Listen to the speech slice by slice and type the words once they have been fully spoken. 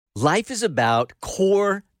Life is about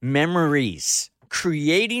core memories,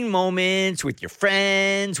 creating moments with your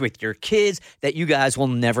friends, with your kids that you guys will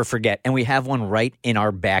never forget. And we have one right in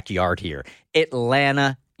our backyard here,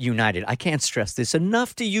 Atlanta United. I can't stress this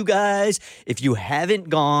enough to you guys. If you haven't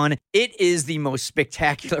gone, it is the most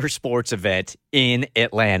spectacular sports event in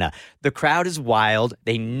Atlanta. The crowd is wild.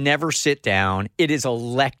 They never sit down. It is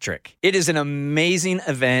electric. It is an amazing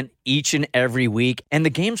event each and every week, and the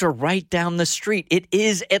games are right down the street. It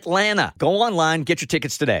is Atlanta. Go online, get your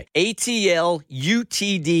tickets today. atlutd.com.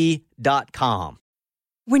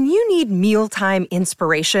 When you need mealtime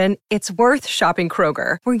inspiration, it's worth shopping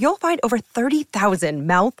Kroger, where you'll find over 30,000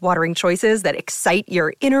 mouth-watering choices that excite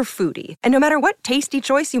your inner foodie. And no matter what tasty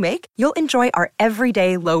choice you make, you'll enjoy our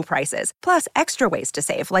everyday low prices, plus extra ways to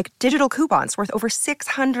save, like digital coupons worth over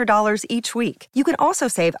 $600 each week. You can also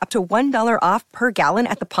save up to $1 off per gallon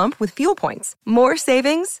at the pump with fuel points. More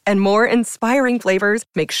savings and more inspiring flavors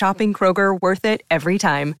make shopping Kroger worth it every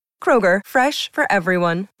time. Kroger, fresh for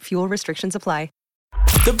everyone. Fuel restrictions apply.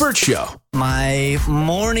 The Bert Show. My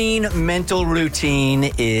morning mental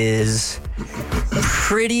routine is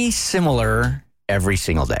pretty similar every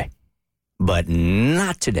single day, but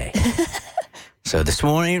not today. So this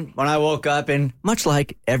morning when I woke up, and much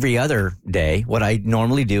like every other day, what I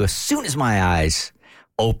normally do as soon as my eyes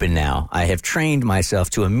open now, I have trained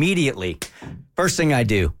myself to immediately, first thing I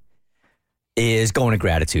do is go into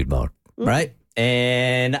gratitude mode, right?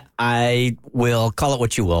 And I will call it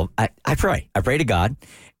what you will. I pray. I pray to God,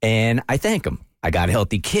 and I thank him. I got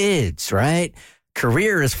healthy kids, right?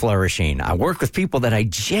 Career is flourishing. I work with people that I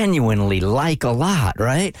genuinely like a lot,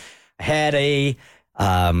 right? I had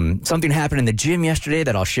something happen in the gym yesterday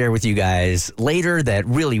that I'll share with you guys later that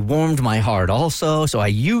really warmed my heart also. So I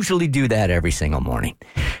usually do that every single morning.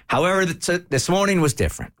 However, this morning was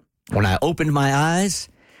different. When I opened my eyes,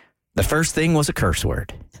 the first thing was a curse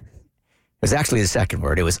word. It was actually the second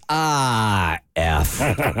word. It was F.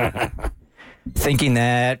 Thinking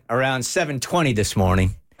that around 7:20 this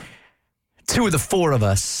morning, two of the four of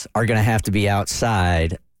us are going to have to be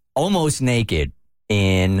outside almost naked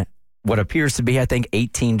in what appears to be, I think,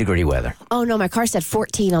 18-degree weather. Oh, no, my car said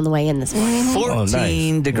 14 on the way in this morning.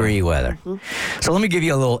 14-degree weather. So let me give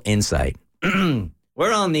you a little insight.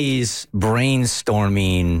 We're on these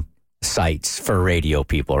brainstorming sites for radio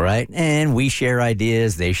people, right? And we share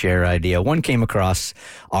ideas, they share idea. One came across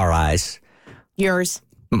our eyes. Yours.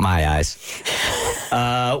 My eyes.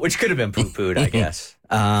 Which could have been poo-pooed, I guess.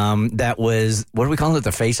 That was, what do we call it?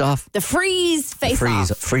 The face-off? The freeze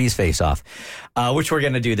face-off. Freeze face-off, which we're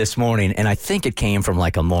going to do this morning. And I think it came from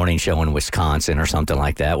like a morning show in Wisconsin or something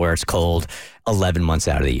like that, where it's cold 11 months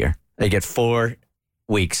out of the year. They get 4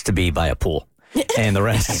 weeks to be by a pool. And the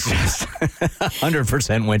rest is just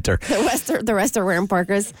 100% winter. The rest are wearing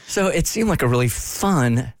parkas. So it seemed like a really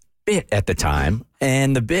fun bit at the time.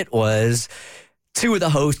 And the bit was, two of the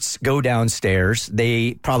hosts go downstairs.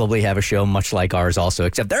 They probably have a show much like ours also,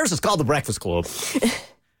 except theirs is called The Breakfast Club.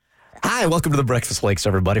 Hi, welcome to The Breakfast Lakes,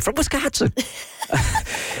 everybody, from Wisconsin.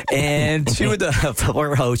 And two of the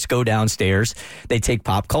four hosts go downstairs. They take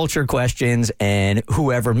pop culture questions, and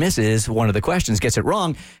whoever misses one of the questions, gets it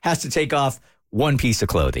wrong, has to take off one piece of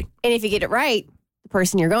clothing. And if you get it right, the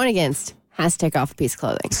person you're going against has to take off a piece of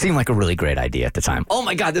clothing. Seemed like a really great idea at the time. Oh,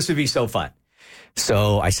 my God, this would be so fun.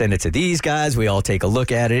 So I send it to these guys. We all take a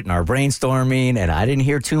look at it in our brainstorming, and I didn't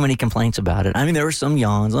hear too many complaints about it. I mean, there were some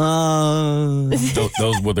yawns.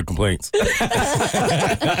 Those were the complaints.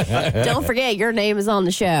 Don't forget, your name is on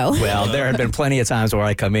the show. Well, there have been plenty of times where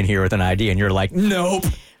I come in here with an idea, and you're like, nope.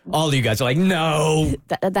 All of you guys are like, no.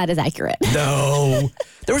 That is accurate. No.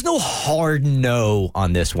 There was no hard no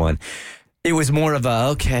on this one. It was more of a,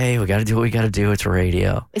 okay, we got to do what we got to do. It's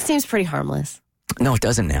radio. It seems pretty harmless. No, it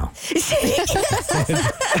doesn't now. It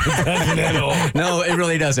doesn't at all. No, it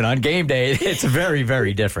really doesn't. On game day, it's very,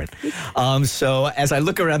 very different. So as I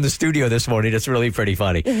look around the studio this morning, it's really pretty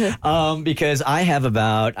funny. Because I have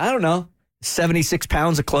about, 76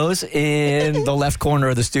 pounds of clothes in the left corner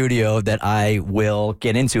of the studio that I will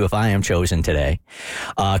get into if I am chosen today.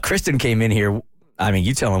 Kristen came in here. I mean,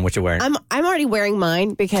 you tell them what you're wearing. I'm already wearing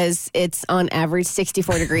mine because it's on average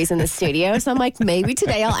 64 degrees in the studio. So I'm like, maybe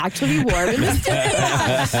today I'll actually be warm in the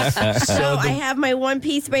studio. So I have my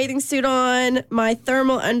one-piece bathing suit on, my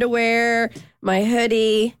thermal underwear, my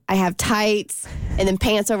hoodie. I have tights and then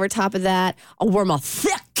pants over top of that. I'll wear my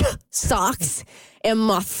thick socks and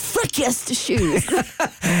my thickest shoes.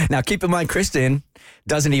 Now, keep in mind, Kristen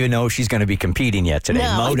doesn't even know she's going to be competing yet today.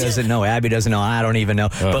 No. Mo doesn't know. Abby doesn't know. I don't even know.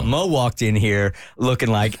 Oh. But Mo walked in here looking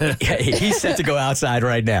like he's set to go outside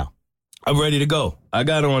right now. I'm ready to go. I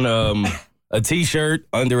got on a T-shirt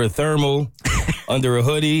under a thermal under a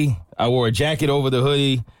hoodie. I wore a jacket over the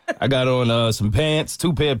hoodie. I got on some pants,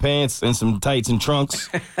 2 pair of pants, and some tights and trunks.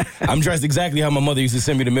 I'm dressed exactly how my mother used to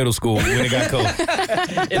send me to middle school when it got cold.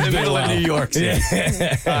 In the middle of New York City.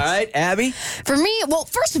 All right, Abby? For me, well,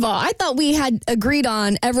 first of all, I thought we had agreed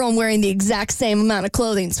on everyone wearing the exact same amount of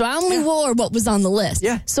clothing. So I only wore what was on the list.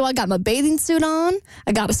 Yeah. So I got my bathing suit on.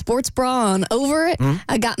 I got a sports bra on over it.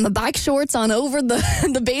 I got my bike shorts on over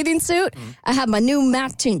the bathing suit. I have my new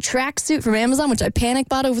matching tracksuit from Amazon, which I panic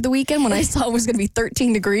bought over the weekend when I saw it was going to be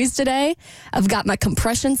 13 degrees today. I've got my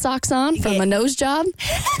compression socks on from my nose job.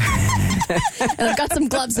 And I've got some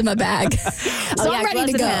gloves in my bag. So I'm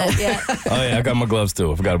ready to go. Yeah. Oh, yeah, I got my gloves,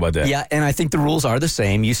 too. I forgot about that. Yeah, and I think the rules are the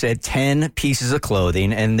same. You said 10 pieces of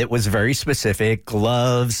clothing, and it was very specific.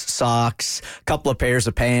 Gloves, socks, couple of pairs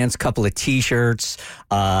of pants, couple of T-shirts,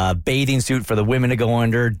 bathing suit for the women to go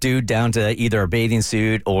under, dude down to either a bathing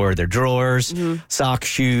suit or their drawers, socks,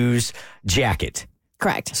 shoes, jacket.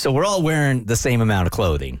 Correct. So we're all wearing the same amount of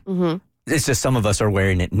clothing. It's just some of us are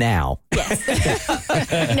wearing it now.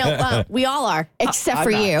 No, we all are, except for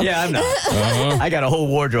you. Yeah, I'm not. I got a whole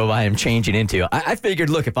wardrobe I am changing into. I figured,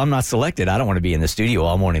 look, if I'm not selected, I don't want to be in the studio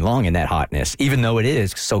all morning long in that hotness, even though it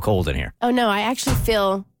is so cold in here. Oh, no, I actually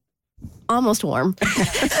feel almost warm.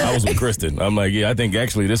 I was with Kristen. I'm like, yeah, I think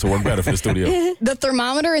actually this will work better for the studio. The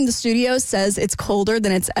thermometer in the studio says it's colder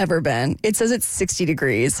than it's ever been. It says it's 60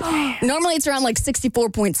 degrees. Normally it's around like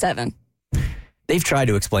 64.7. They've tried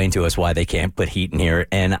to explain to us why they can't put heat in here,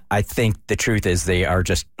 and I think the truth is they are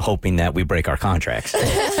just hoping that we break our contracts.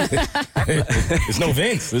 There's no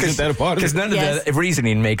vents. Isn't that a part of Because it? none of the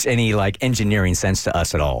reasoning makes any engineering sense to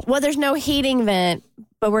us at all. Well, there's no heating vent,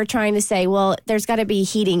 but we're trying to say, well, there's got to be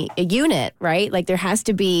heating a unit, right? Like there has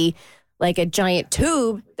to be like a giant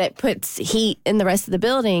tube that puts heat in the rest of the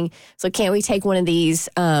building. So can't we take one of these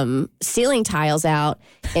ceiling tiles out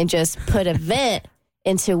and just put a vent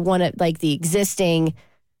into one of like the existing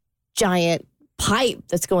giant pipe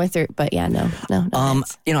that's going through? But yeah, no.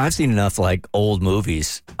 vents. I've seen enough old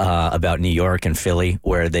movies about New York and Philly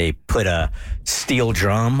where they put a steel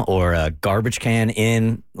drum or a garbage can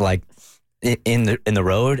in in the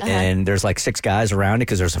road, and there's 6 guys around it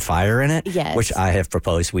because there's a fire in it. Yes. Which I have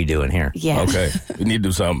proposed we do in here. Yeah. Okay, we need to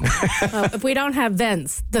do something. If we don't have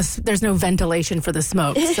vents, there's no ventilation for the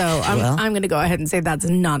smoke. So I'm going to go ahead and say that's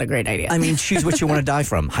not a great idea. I mean, choose what you want to die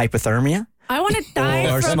from: hypothermia I want to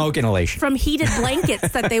die or smoke inhalation. from heated blankets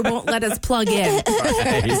that they won't let us plug in.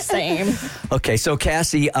 Same. Okay, so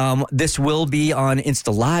Cassie, this will be on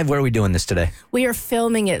Insta Live. Where are we doing this today? We are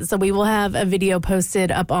filming it, so we will have a video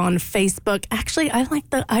posted up on Facebook. Actually, I like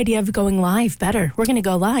the idea of going live better. We're going to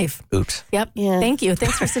go live. Oops. Yep. Yeah. Thank you.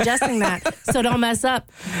 Thanks for suggesting that. So don't mess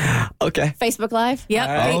up. Okay. Facebook Live? Yep.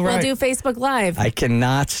 All We'll right. do Facebook Live. I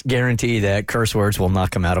cannot guarantee that curse words will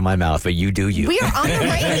not come out of my mouth, but you do you. We are on the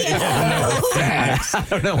radio. I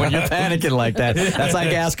don't know when you're panicking like that. That's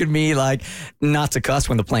like asking me not to cuss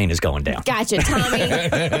when the plane is going down. Gotcha, Tommy.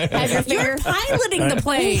 Have your finger. Piloting the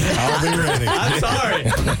plane. I'll be ready. I'm sorry.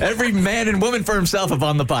 Every man and woman for himself if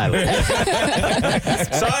I'm the pilot.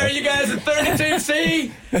 Sorry, you guys at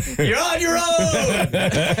 32C. You're on your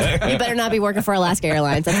own. You better not be working for Alaska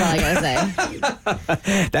Airlines. That's all I gotta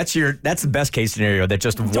say. That's the best case scenario. That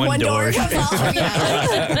just one door. comes off.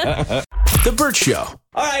 Yeah. The Burt Show.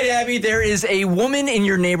 All right, Abby, there is a woman in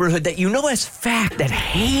your neighborhood that you know as fact that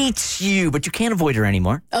hates you, but you can't avoid her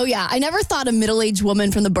anymore. Oh, yeah. I never thought a middle-aged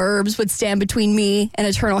woman from the burbs would stand between me and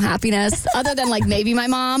eternal happiness, other than maybe my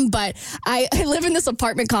mom. But I live in this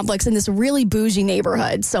apartment complex in this really bougie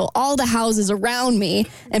neighborhood. So all the houses around me,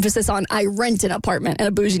 emphasis on I rent an apartment in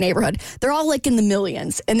a bougie neighborhood, they're all in the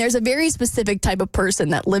millions. And there's a very specific type of person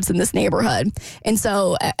that lives in this neighborhood. And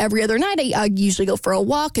so every other night, I usually go for a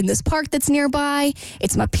walk in this park that's nearby.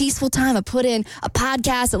 It's my peaceful time. I put in a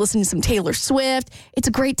podcast. I listen to some Taylor Swift. It's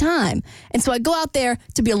a great time. And so I go out there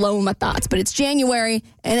to be alone with my thoughts. But it's January,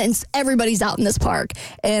 and everybody's out in this park.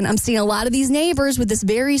 And I'm seeing a lot of these neighbors with this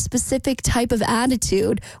very specific type of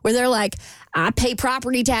attitude where they're like, I pay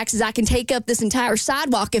property taxes. I can take up this entire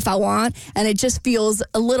sidewalk if I want. And it just feels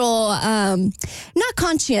a little not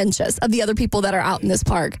conscientious of the other people that are out in this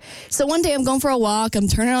park. So one day I'm going for a walk. I'm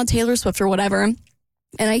turning on Taylor Swift or whatever.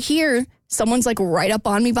 And I hear someone's right up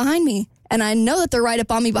on me behind me. And I know that they're right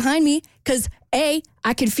up on me behind me because A,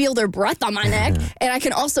 I can feel their breath on my neck, and I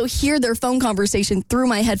can also hear their phone conversation through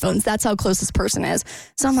my headphones. That's how close this person is.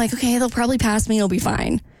 So I'm like, okay, they'll probably pass me. It'll be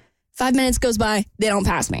fine. 5 minutes goes by. They don't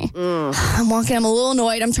pass me. I'm walking. I'm a little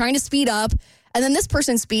annoyed. I'm trying to speed up. And then this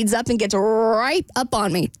person speeds up and gets right up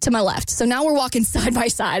on me to my left. So now we're walking side by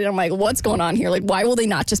side. And I'm like, what's going on here? Why will they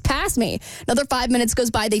not just pass me? Another 5 minutes goes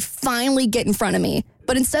by. They finally get in front of me.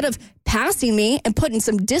 But instead of passing me and putting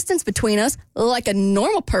some distance between us like a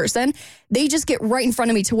normal person, they just get right in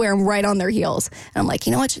front of me to where I'm right on their heels. And I'm like,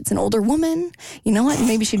 you know what? It's an older woman. You know what?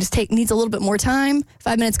 Maybe she just needs a little bit more time.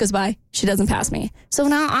 5 minutes goes by. She doesn't pass me. So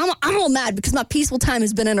now I'm all mad because my peaceful time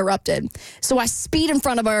has been interrupted. So I speed in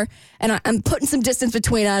front of her and I'm putting some distance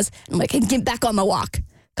between us. I'm like, hey, get back on my walk.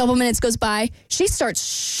 Couple minutes goes by. She starts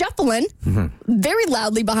shuffling very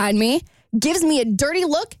loudly behind me, gives me a dirty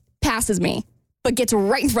look, passes me, but gets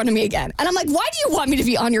right in front of me again. And I'm like, why do you want me to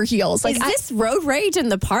be on your heels? Like, is this road rage in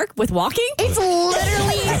the park with walking? It's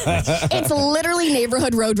literally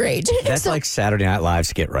neighborhood road rage. That's like Saturday Night Live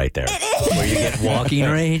skit right there. Where you get walking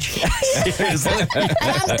rage. Seriously.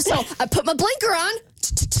 So I put my blinker on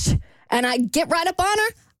and I get right up on her.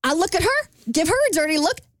 I look at her, give her a dirty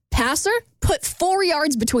look, pass her, put 4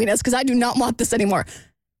 yards between us because I do not want this anymore.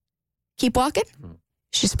 Keep walking.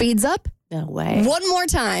 She speeds up. No way. One more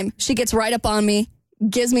time, she gets right up on me,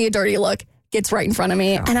 gives me a dirty look, gets right in front of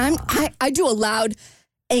me, and I do a loud,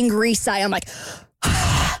 angry sigh. I'm like,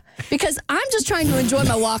 because I'm just trying to enjoy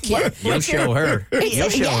my walk here. You'll show her. You'll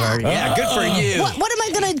show her. Yeah, good for you. What am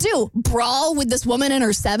I going to do? Brawl with this woman in her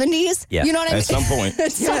 70s? Yeah. You know what I mean? At some point.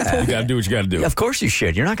 At some point. You got to do what you got to do. Of course you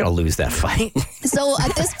should. You're not going to lose that fight. So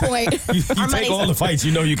at this point, You take all the fights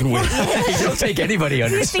you know you can win. You don't take anybody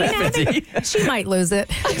under 70. She might lose it.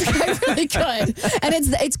 I really could. And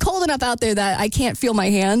it's cold enough out there that I can't feel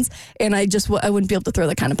my hands, and I wouldn't be able to throw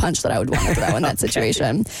the kind of punch that I would want to throw in that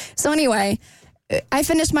situation. So anyway, I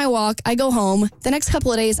finished my walk. I go home. The next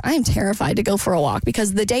couple of days, I am terrified to go for a walk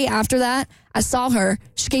because the day after that, I saw her.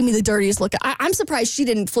 She gave me the dirtiest look. I'm surprised she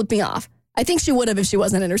didn't flip me off. I think she would have if she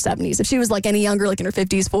wasn't in her 70s. If she was like any younger, like in her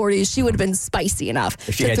 50s, 40s, she would have been spicy enough.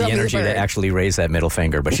 If she had the energy to actually raise that middle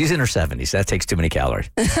finger, but she's in her 70s. That takes too many calories.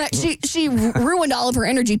 She ruined all of her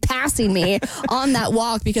energy passing me on that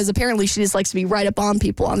walk because apparently she just likes to be right up on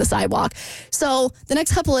people on the sidewalk. So the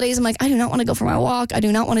next couple of days, I'm like, I do not want to go for my walk. I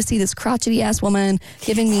do not want to see this crotchety ass woman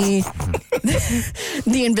giving me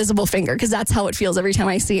the invisible finger because that's how it feels every time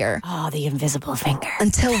I see her. Oh, the invisible finger.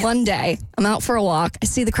 Until one day, I'm out for a walk. I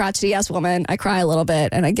see the crotchety ass woman. I cry a little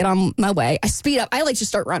bit and I get on my way. I speed up. I like to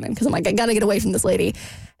start running because I'm like, I got to get away from this lady.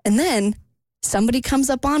 And then somebody comes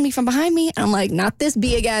up on me from behind me and I'm like, not this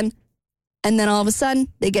bee again. And then all of a sudden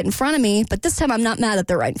they get in front of me. But this time I'm not mad that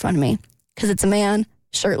they're right in front of me because it's a man,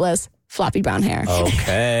 shirtless, floppy brown hair.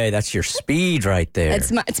 Okay, that's your speed right there.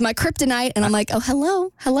 It's my kryptonite. And I'm like, oh,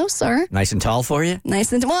 hello, sir. Nice and tall for you?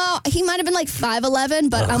 Nice and well, he might have been like 5'11",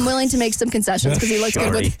 but I'm willing to make some concessions because he looks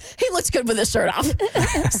good with his shirt off.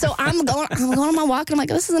 So I'm going on my walk and I'm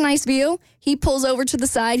like, oh, this is a nice view. He pulls over to the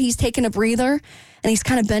side. He's taking a breather and he's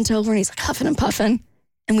kind of bent over and he's like huffing and puffing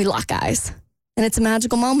and we lock eyes. And it's a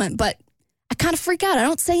magical moment, but I kind of freak out. I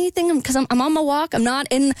don't say anything because I'm on my walk. I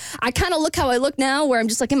kind of look how I look now where I'm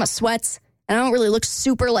just like in my sweats and I don't really look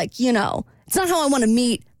super like, it's not how I want to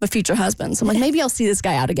meet my future husband. So I'm like, maybe I'll see this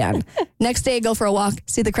guy out again. Next day, I go for a walk,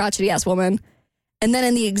 see the crotchety ass woman. And then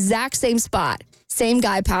in the exact same spot, same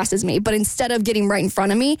guy passes me. But instead of getting right in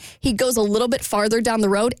front of me, he goes a little bit farther down the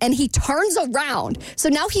road and he turns around. So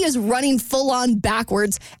now he is running full on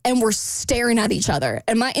backwards and we're staring at each other.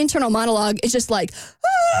 And my internal monologue is just like,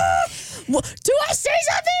 do I say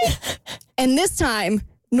something? And this time,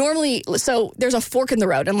 normally, so there's a fork in the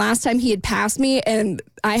road. And last time he had passed me and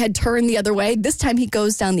I had turned the other way. This time he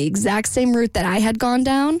goes down the exact same route that I had gone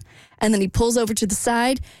down. And then he pulls over to the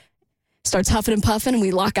side, starts huffing and puffing, and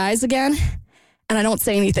we lock eyes again. And I don't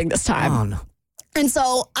say anything this time. Oh, no. And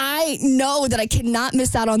so I know that I cannot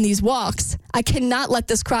miss out on these walks. I cannot let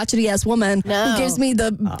this crotchety ass woman who gives me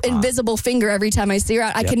the invisible finger every time I see her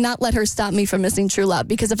out. I cannot let her stop me from missing true love.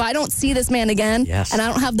 Because if I don't see this man again and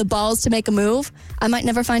I don't have the balls to make a move, I might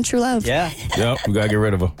never find true love. Yeah. Yep, we got to get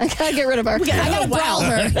rid of her. I gotta get rid of her. I gotta brawl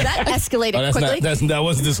her. That escalated quickly. That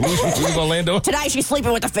wasn't the solution she was going to land on? Today she's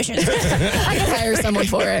sleeping with the fishes. I can hire someone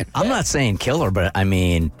for it. I'm not saying kill her, but I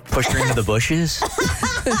mean, push her into the bushes.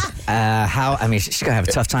 She's going to have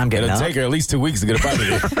a tough time getting It'll up. take her at least 2 weeks to get up out of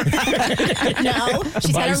there. No,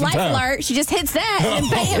 she's got her life alert. She just hits that and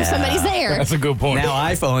bam, somebody's there. That's a good point. Now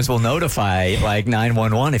iPhones will notify like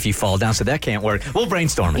 911 if you fall down, so that can't work. We'll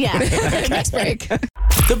brainstorm it. Yeah. Next break.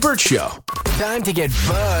 The Burt Show. Time to get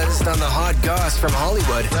buzzed on the hot goss from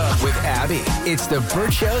Hollywood with Abby. It's The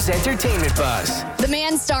Burt Show's entertainment buzz. The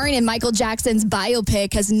man starring in Michael Jackson's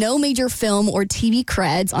biopic has no major film or TV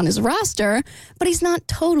creds on his roster, but he's not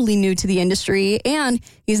totally new to the industry. And,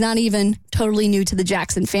 he's not even totally new to the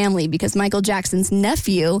Jackson family because Michael Jackson's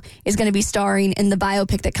nephew is going to be starring in the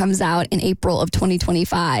biopic that comes out in April of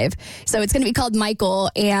 2025. So it's going to be called Michael,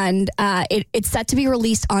 and it's set to be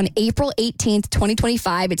released on April 18th,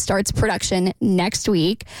 2025. It starts production next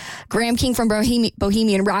week. Graham King from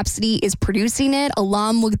Bohemian Rhapsody is producing it,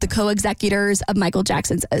 along with the co-executors of Michael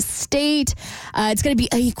Jackson's estate. It's going to be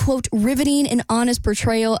a, quote, riveting and honest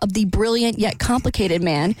portrayal of the brilliant yet complicated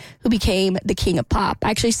man who became the king of pop. I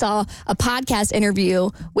actually saw a podcast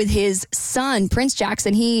interview with his son, Prince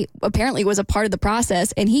Jackson. He apparently was a part of the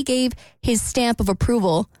process, and he gave his stamp of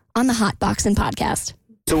approval on the Hot Boxin' podcast.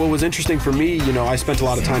 So what was interesting for me, I spent a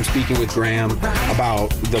lot of time speaking with Graham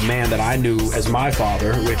about the man that I knew as my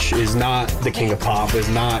father, which is not the king of pop, is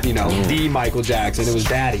not, the Michael Jackson. It was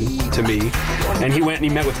daddy to me. And he went and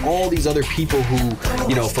he met with all these other people who,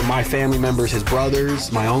 from my family members, his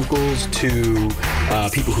brothers, my uncles, to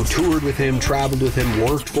people who toured with him, traveled with him,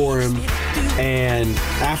 worked for him. And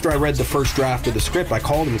after I read the first draft of the script, I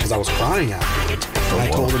called him because I was crying after it. And I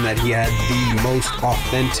told him that he had the most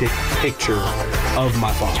authentic picture of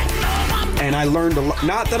my father. And I learned a lot.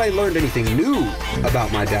 Not that I learned anything new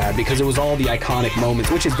about my dad, because it was all the iconic moments,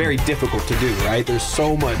 which is very difficult to do, right? There's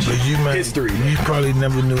so much history. You probably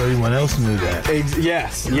never knew everyone else knew that.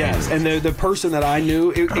 Yes. And the person that I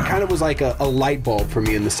knew, it kind of was like a light bulb for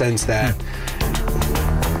me in the sense that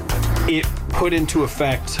it put into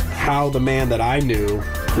effect how the man that I knew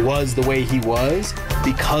was the way he was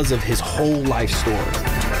because of his whole life story.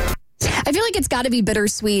 I feel like it's got to be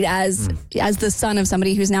bittersweet as the son of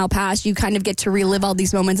somebody who's now passed. You kind of get to relive all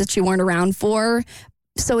these moments that you weren't around for.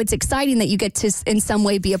 So it's exciting that you get to, in some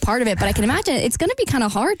way, be a part of it. But I can imagine it's going to be kind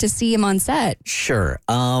of hard to see him on set. Sure.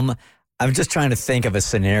 I'm just trying to think of a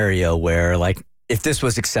scenario where, like, if this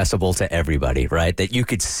was accessible to everybody, right, that you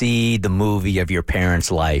could see the movie of your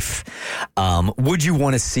parents' life, would you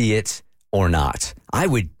want to see it or not? I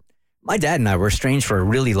would. My dad and I were estranged for a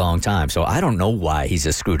really long time, so I don't know why he's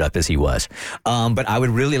as screwed up as he was. But I would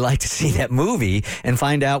really like to see that movie and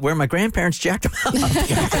find out where my grandparents jacked him up.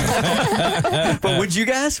 But would you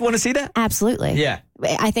guys want to see that? Absolutely. Yeah.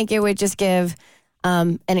 I think it would just give,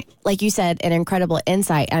 and like you said, an incredible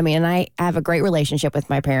insight. I mean, I have a great relationship with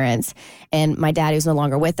my parents and my dad who's no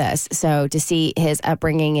longer with us. So to see his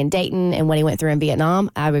upbringing in Dayton and what he went through in Vietnam,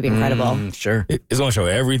 that would be incredible. Sure. It's going to show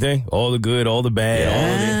everything, all the good, all the bad,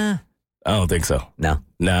 all of it. I don't think so. No.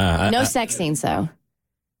 Nah. No sex scenes, though.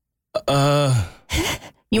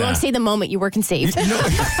 You won't see the moment you were conceived.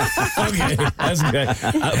 Okay, that's good.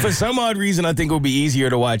 For some odd reason, I think it would be easier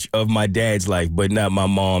to watch of my dad's life, but not my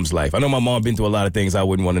mom's life. I know my mom been through a lot of things I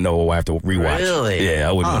wouldn't want to know or I have to rewatch. Really? Yeah,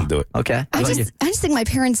 I wouldn't want to do it. Okay. I just think my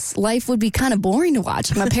parents' life would be kind of boring to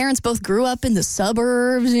watch. My parents both grew up in the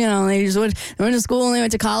suburbs. They just went to school and they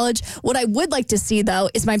went to college. What I would like to see, though,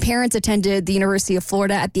 is my parents attended the University of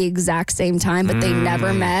Florida at the exact same time, but they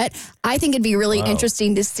never met. I think it'd be really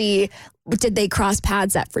interesting to see, did they cross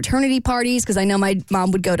paths at fraternity parties? Because I know my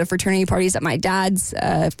mom would go to fraternity parties at my dad's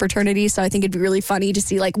fraternity. So I think it'd be really funny to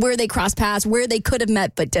see like where they cross paths, where they could have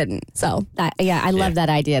met but didn't. So I love that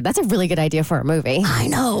idea. That's a really good idea for a movie. I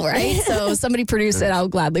know, right? So somebody produce it. I'll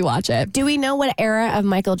gladly watch it. Do we know what era of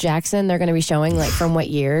Michael Jackson they're going to be showing? Like from what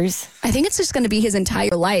years? I think it's just going to be his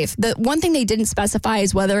entire life. The one thing they didn't specify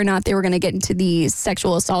is whether or not they were going to get into the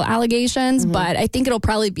sexual assault allegations. But I think it'll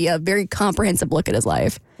probably be a very comprehensive look at his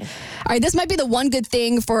life. All right, this might be the one good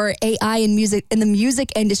thing for AI in the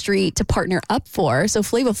music industry to partner up for. So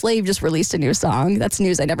Flava Flav just released a new song. That's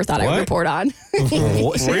news I never thought I would report on. Really?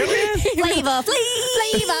 Flava Flav.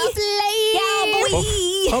 Yeah,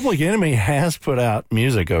 boy. Public Enemy has put out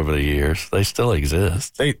music over the years. They still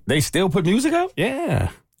exist. They still put music out? Yeah.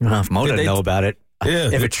 If Mo didn't know about it.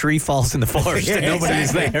 Yeah. If a tree falls in the forest and nobody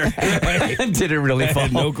is there, did it really fall? I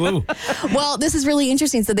had no clue. Well, this is really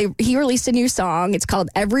interesting. So he released a new song. It's called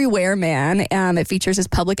Everywhere Man. It features his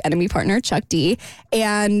Public Enemy partner, Chuck D.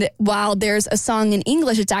 And while there's a song in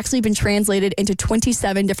English, it's actually been translated into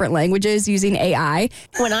 27 different languages using AI.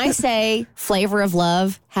 When I say Flavor of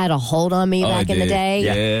Love had a hold on me back in the day,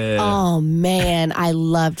 Yeah. oh man, I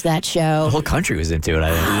loved that show. The whole country was into it,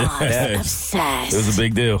 I think. Obsessed. It was a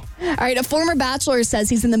big deal. All right, a former bachelor says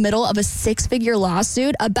he's in the middle of a 6-figure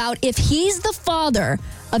lawsuit about if he's the father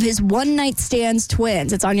of his one-night stands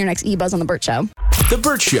twins. It's on your next eBuzz on The Burt Show. The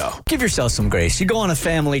Burt Show. Give yourself some grace. You go on a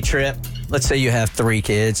family trip. Let's say you have 3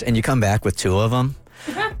 kids and you come back with 2 of them.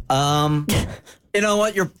 You know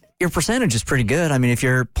what? Your percentage is pretty good. I mean, if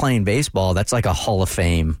you're playing baseball, that's like a Hall of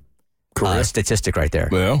Fame statistic right there.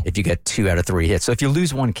 Well. If you get 2 out of 3 hits. So if you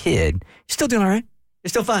lose 1 kid, you're still doing all right. You're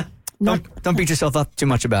still fine. Don't beat yourself up too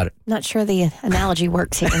much about it. Not sure the analogy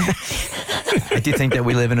works here. I do think that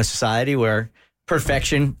we live in a society where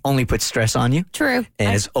perfection only puts stress on you. True.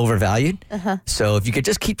 And is overvalued. So if you could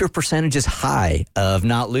just keep your percentages high of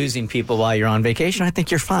not losing people while you're on vacation, I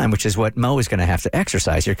think you're fine, which is what Mo is going to have to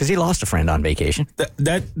exercise here because he lost a friend on vacation.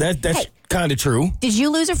 That's kind of true. Did you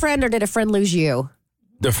lose a friend or did a friend lose you?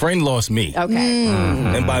 The friend lost me. Okay.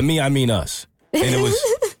 And by me, I mean us. And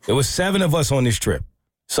it was 7 of us on this trip.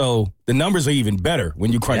 So the numbers are even better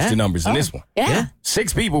when you crunch the numbers in this one. Yeah.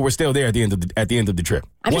 6 people were still there at the end of the trip.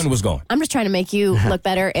 One was gone. I'm just trying to make you look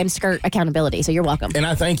better and skirt accountability, so you're welcome. And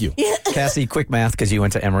I thank you. Cassie, quick math because you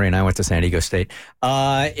went to Emory and I went to San Diego State.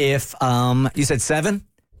 If you said 7,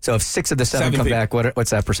 so if 6 of the 7 come back,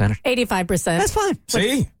 what's that percentage? 85%. That's fine.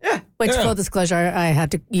 See? Which, full disclosure, I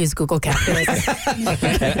had to use Google Calculator.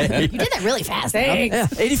 You did that really fast. Yeah,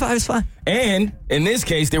 85 is fine. And in this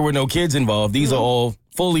case, there were no kids involved. These are all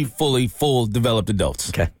full developed adults.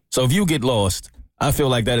 Okay. So if you get lost, I feel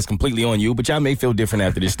like that is completely on you, but y'all may feel different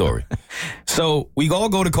after this story. So we all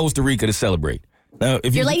go to Costa Rica to celebrate. Now,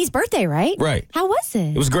 if Your lady's birthday, right? Right. How was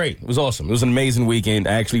it? It was great. It was awesome. It was an amazing weekend.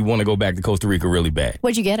 I actually want to go back to Costa Rica really bad.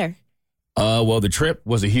 What'd you get her? Well, the trip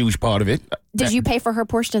was a huge part of it. Did you pay for her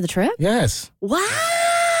portion of the trip? Yes. Wow.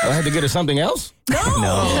 I had to get her something else? No,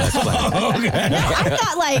 that's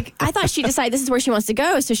fine. I thought she decided this is where she wants to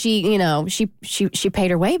go, so she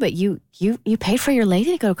paid her way, but you paid for your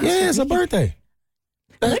lady to go to Costa Rica? Yeah, it's her birthday.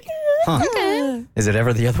 Huh. Okay. Is it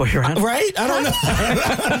ever the other way around? Right? I don't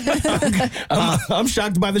know. I'm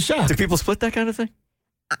shocked by the shock. Do people split that kind of thing?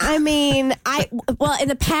 I mean, in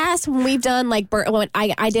the past when we've done when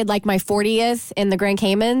I did like my 40th in the Grand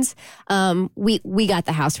Caymans, we got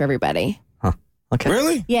the house for everybody. Huh. Okay.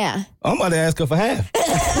 Really? Yeah. I'm about to ask her for half.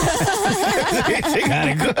 She got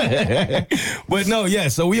it good. But no, yeah,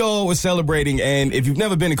 so we all were celebrating, and if you've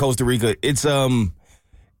never been to Costa Rica, it's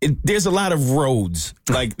there's a lot of roads.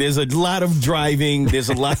 Like, there's a lot of driving, there's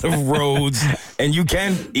a lot of roads, and you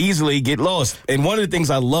can easily get lost. And one of the things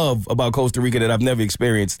I love about Costa Rica that I've never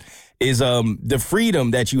experienced is the freedom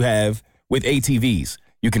that you have with ATVs.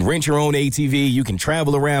 You can rent your own ATV. You can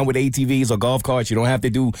travel around with ATVs or golf carts. You don't have to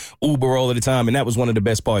do Uber all of the time. And that was one of the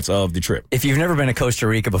best parts of the trip. If you've never been to Costa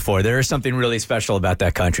Rica before, there is something really special about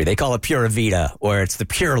that country. They call it Pura Vida, or it's the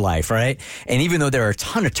pure life, right? And even though there are a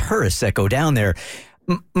ton of tourists that go down there,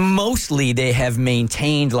 mostly they have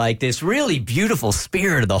maintained like this really beautiful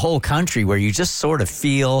spirit of the whole country where you just sort of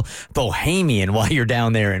feel bohemian while you're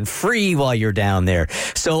down there and free while you're down there.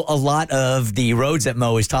 So a lot of the roads that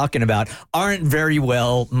Mo is talking about aren't very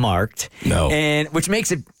well marked. No. And which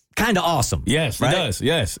makes it kind of awesome. Yes, right? It does.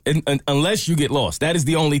 Yes. And unless you get lost. That is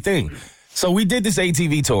the only thing. So we did this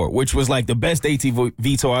ATV tour, which was like the best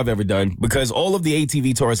ATV tour I've ever done, because all of the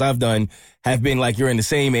ATV tours I've done have been like you're in the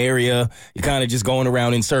same area. You're kind of just going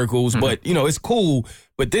around in circles, but it's cool.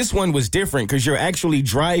 But this one was different because you're actually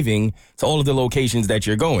driving to all of the locations that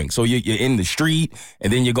you're going. So you're in the street,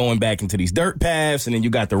 and then you're going back into these dirt paths, and then you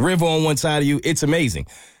got the river on one side of you. It's amazing.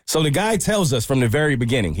 So the guy tells us from the very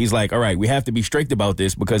beginning, he's like, all right, we have to be strict about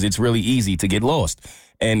this because it's really easy to get lost.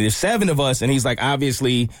 And there's 7 of us, and he's like,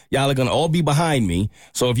 obviously, y'all are going to all be behind me.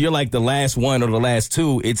 So if you're like the last one or the last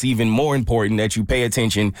 2, it's even more important that you pay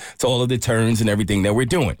attention to all of the turns and everything that we're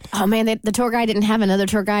doing. Oh, man, the tour guide didn't have another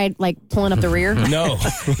tour guide, like, pulling up the rear? No.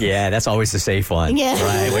 Yeah, that's always the safe one. Yeah.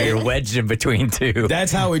 Right, where you're wedged in between 2.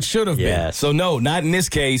 That's how it should have been. Yes. So no, not in this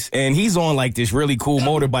case. And he's on like this really cool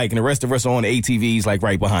motorbike, and the rest of us are on ATVs like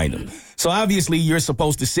right behind him. So obviously you're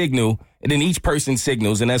supposed to signal, and then each person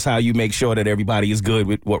signals, and that's how you make sure that everybody is good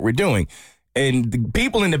with what we're doing. And the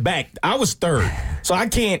people in the back, I was third. So I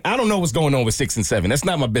don't know what's going on with 6 and 7. That's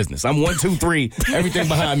not my business. I'm 1, 2, 3. Everything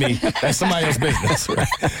behind me, that's somebody else's business.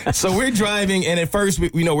 Right? So we're driving, and at first,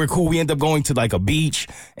 we're cool. We end up going to like a beach,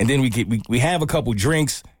 and then we have a couple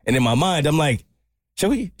drinks. And in my mind, I'm like, should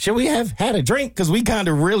we have had a drink? Because we kind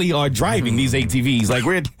of really are driving these ATVs. Like,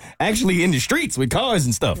 we're actually in the streets with cars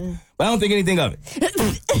and stuff. But I don't think anything of it.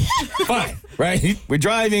 Fine, right? We're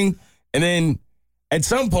driving, and then at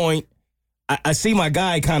some point, I see my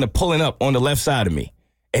guy kind of pulling up on the left side of me,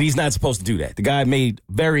 and he's not supposed to do that. The guy made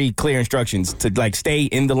very clear instructions to like stay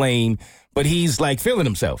in the lane, but he's like feeling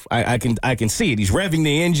himself. I can see it. He's revving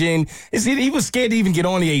the engine. He was scared to even get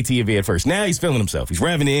on the ATV at first. Now he's feeling himself. He's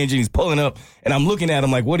revving the engine. He's pulling up, and I'm looking at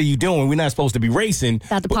him like, what are you doing? We're not supposed to be racing.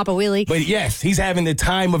 About to pop a wheelie. But yes, he's having the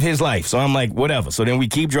time of his life. So I'm like, whatever. So then we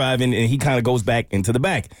keep driving, and he kind of goes back into the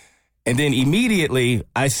back. And then immediately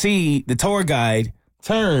I see the tour guide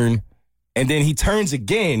turn, and then he turns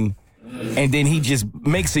again, and then he just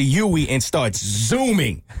makes a U-ey and starts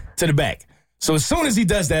zooming to the back. So as soon as he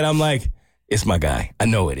does that, I'm like, It's my guy. I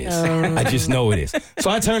know it is. I just know it is. So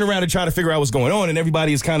I turn around and try to figure out what's going on, and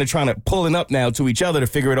everybody is kind of trying to pulling up now to each other to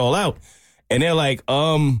figure it all out. And they're like,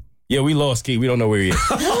 yeah, we lost Key. We don't know where he is.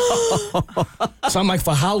 So I'm like,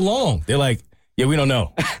 for how long? They're like, yeah, we don't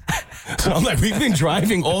know. So I'm like, we've been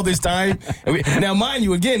driving all this time. Now, mind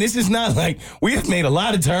you, again, this is not like we've made a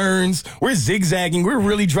lot of turns. We're zigzagging. We're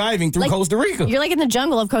really driving through Costa Rica. You're like in the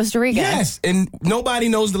jungle of Costa Rica. Yes, and nobody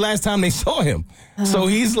knows the last time they saw him. So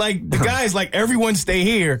he's like, the guy's like, everyone stay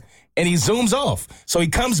here, and he zooms off. So he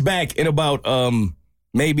comes back in about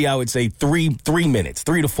maybe I would say 3 minutes,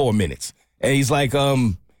 3 to 4 minutes. And he's like,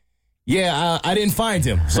 yeah, I didn't find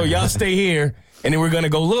him. So y'all stay here, and then we're going to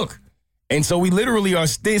go look. And so we literally are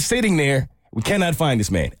sitting there. We cannot find this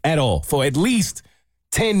man at all for at least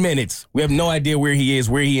 10 minutes. We have no idea where he is,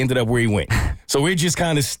 where he ended up, where he went. So we're just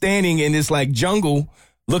kind of standing in this like jungle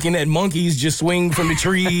looking at monkeys just swing from the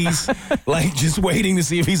trees, like just waiting to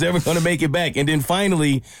see if he's ever going to make it back. And then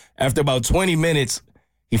finally, after about 20 minutes,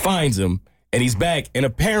 he finds him and he's back. And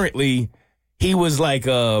apparently he was like,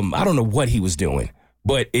 I don't know what he was doing,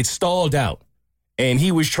 but it stalled out. And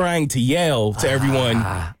he was trying to yell to everyone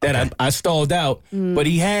that I stalled out, but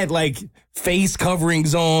he had like face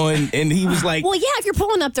coverings on, and he was like, well, yeah, if you're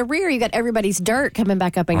pulling up the rear, you got everybody's dirt coming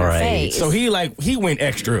back up in your face. So he went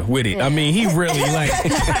extra with it. I mean, he really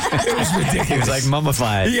it was ridiculous. He was like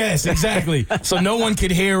mummified. Yes, exactly. So no one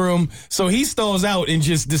could hear him. So he stalls out and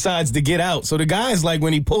just decides to get out. So the guy's like,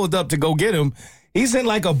 when he pulled up to go get him, he's in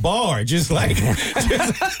like a bar, just like.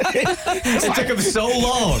 It took him so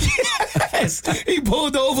long. Yes. He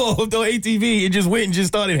pulled over off the ATV and just went and just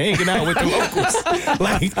started hanging out with the locals.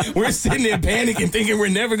 Like, we're sitting there panicking, thinking we're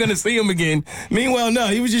never going to see him again. Meanwhile, no,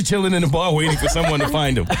 he was just chilling in the bar waiting for someone to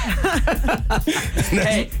find him.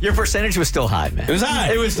 Hey, your percentage was still high, man. It was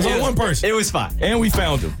high. It was one person. It was fine. And we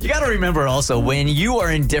found him. You got to remember also, when you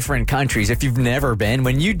are in different countries, if you've never been,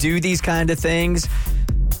 when you do these kind of things,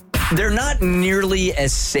 they're not nearly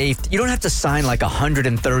as safe. You don't have to sign like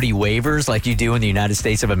 130 waivers like you do in the United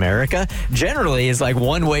States of America. Generally, it's like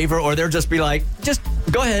one waiver, or they'll just be like, just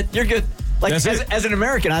go ahead, you're good. Like, as an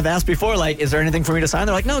American, I've asked before, like, is there anything for me to sign?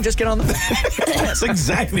 They're like, no, just get on the That's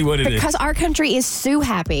exactly what it is. Because our country is so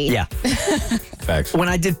happy. Yeah. Facts. When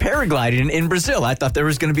I did paragliding in Brazil, I thought there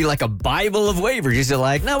was going to be like a Bible of waivers. You're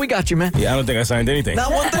like, no, we got you, man. Yeah, I don't think I signed anything.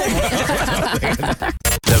 Not one thing.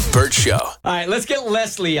 The Burt Show. All right, let's get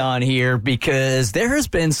Leslie on here because there has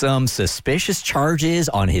been some suspicious charges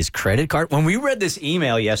on his credit card. When we read this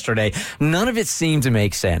email yesterday, none of it seemed to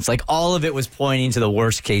make sense. Like, all of it was pointing to the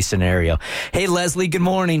worst case scenario. Hey, Leslie, good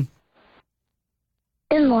morning.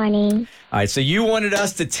 Good morning. All right, so you wanted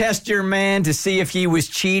us to test your man to see if he was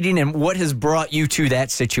cheating, and what has brought you to that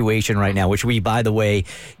situation right now, which we, by the way,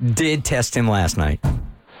 did test him last night.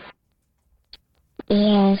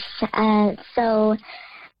 Yes. So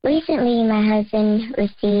recently my husband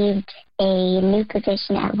received a new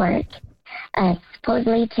position at work,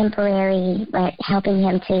 supposedly temporary, but helping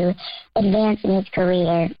him to advance in his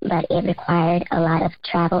career, but it required a lot of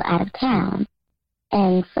travel out of town.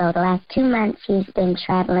 And so the last 2 months he's been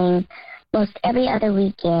traveling most every other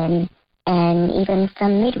weekend and even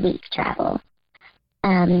some midweek travel.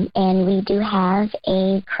 And we do have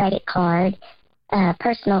a credit card,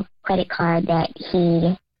 personal credit card that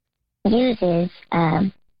he uses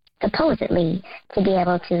supposedly to be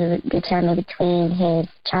able to determine between his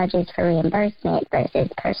charges for reimbursement versus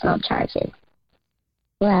personal charges.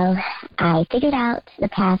 Well, I figured out the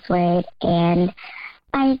password and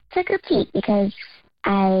I took a peek because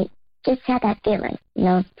I just had that feeling, you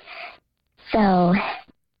know. So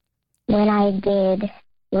when I did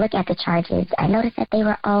look at the charges, I noticed that they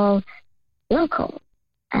were all local.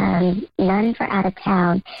 None for out of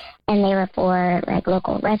town, and they were for like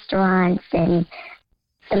local restaurants and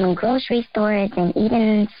some grocery stores and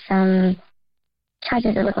even some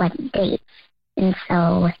charges that look like dates. And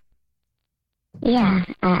so, yeah,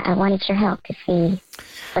 I wanted your help to see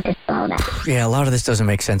what this is all about. Yeah, a lot of this doesn't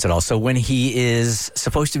make sense at all. So when he is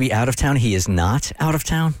supposed to be out of town, he is not out of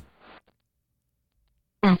town?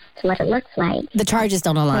 That's what it looks like. The charges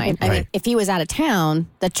don't align. I mean, if he was out of town,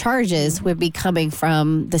 the charges would be coming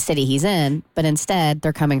from the city he's in, but instead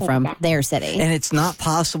they're coming from their city. And it's not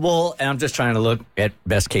possible, and I'm just trying to look at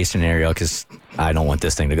best case scenario because I don't want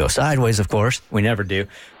this thing to go sideways, of course. We never do.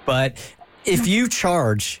 But if you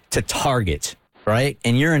charge to Target, right,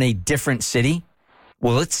 and you're in a different city,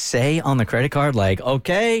 will it say on the credit card, like,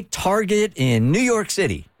 okay, Target in New York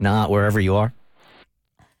City, not wherever you are?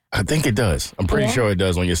 I think it does. I'm pretty sure it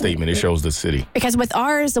does on your statement. It shows the city. Because with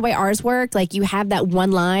ours, the way ours work, like you have that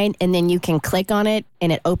one line and then you can click on it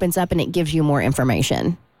and it opens up and it gives you more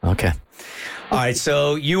information. Okay. All right,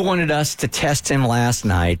 so you wanted us to test him last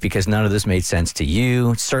night because none of this made sense to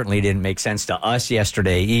you. It certainly didn't make sense to us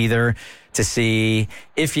yesterday either, to see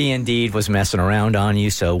if he indeed was messing around on you.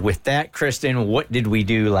 So with that, Kristen, what did we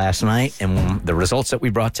do last night and the results that we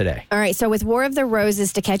brought today? All right, so with War of the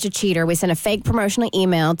Roses to catch a cheater, we sent a fake promotional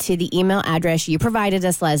email to the email address you provided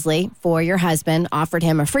us, Leslie, for your husband, offered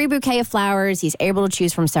him a free bouquet of flowers. He's able to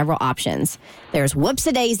choose from several options. There's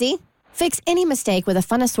Whoops-a-Daisy. Fix any mistake with a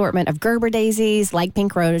fun assortment of Gerber daisies, light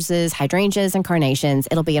pink roses, hydrangeas, and carnations.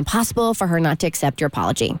 It'll be impossible for her not to accept your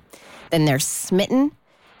apology. Then there's Smitten.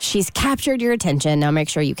 She's captured your attention. Now make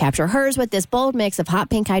sure you capture hers with this bold mix of hot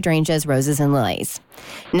pink hydrangeas, roses, and lilies.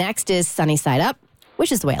 Next is Sunny Side Up,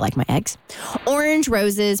 which is the way I like my eggs. Orange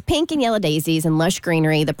roses, pink and yellow daisies, and lush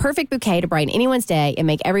greenery. The perfect bouquet to brighten anyone's day and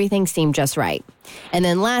make everything seem just right. And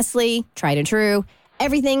then lastly, tried and true,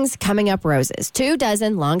 Everything's Coming Up Roses. 24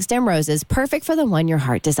 long stem roses, perfect for the one your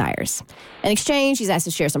heart desires. In exchange, he's asked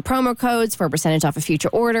to share some promo codes for a percentage off a future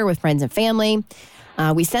order with friends and family.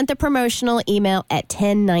 We sent the promotional email at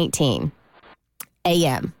 10:19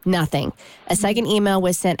 a.m. Nothing. A second email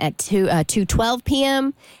was sent at 2:12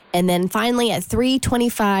 p.m. And then finally at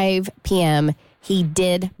 3:25 p.m., he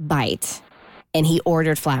did bite. And he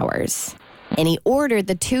ordered flowers. And he ordered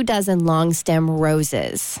the 24 long stem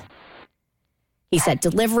roses. He said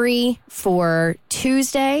delivery for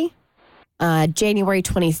Tuesday, January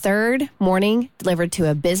 23rd morning, delivered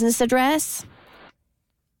to a business address.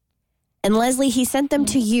 And Leslie, he sent them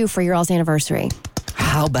to you for your all's anniversary.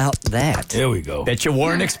 How about that? There we go. Bet you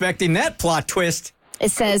weren't expecting that plot twist.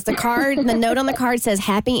 It says the note on the card says,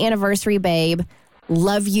 "Happy anniversary, babe.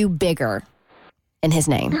 Love you bigger." In his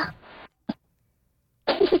name.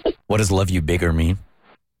 What does love you bigger mean?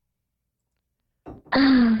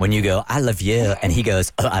 When you go, I love you, and he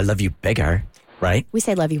goes, oh, I love you bigger, right? We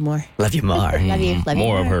say love you more. Love you more. Love you. Love you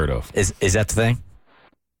More I've heard of. Is that the thing?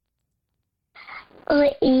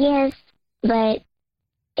 Well, yes, but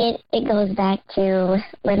it goes back to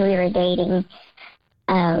when we were dating.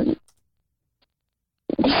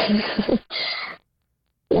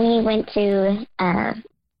 We went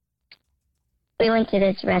to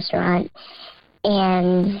this restaurant,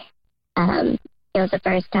 and it was the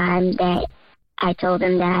first time that I told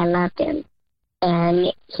him that I loved him,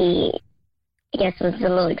 and he, I guess, was a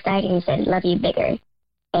little excited. He said, "Love you bigger,"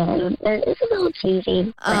 and it's a little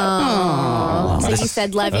cheesy. Oh, so you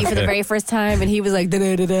said "love you" for the very first time, and he was like,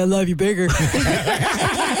 "Da-da-da-da, love you bigger."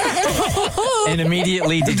 And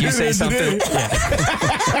immediately, did you say something?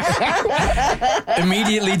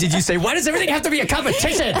 Immediately, did you say, "Why does everything have to be a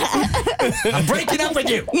competition? I'm breaking up with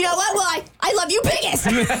you." You know what? Well, I love you biggest.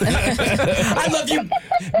 I love you,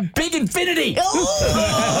 big infinity.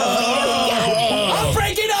 I'm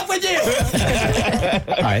breaking up with you.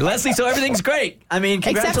 All right, Leslie. So everything's great. I mean,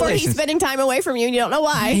 Except for he's congratulations. spending time away from you, and you don't know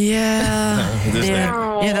why.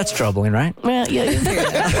 Yeah, that's troubling, right? Well, yeah.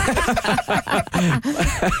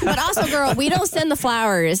 But also, girl, we don't send the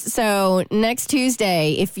flowers. So next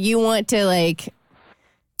Tuesday, if you want to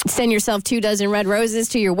send yourself 24 red roses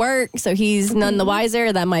to your work, so he's none the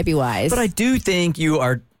wiser, that might be wise. But I do think you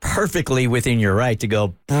are perfectly within your right to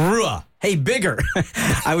go, bruh, hey, bigger.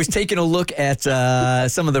 I was taking a look at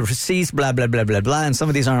some of the receipts, blah, blah, blah, blah, blah, and some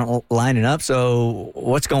of these aren't lining up. So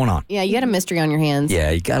what's going on? Yeah, you got a mystery on your hands.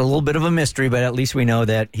 Yeah, you got a little bit of a mystery, but at least we know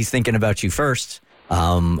that he's thinking about you first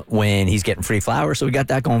when he's getting free flowers. So we got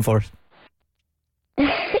that going for us.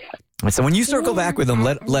 And so when you circle back with him,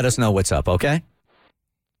 let us know what's up, okay?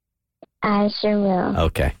 I sure will.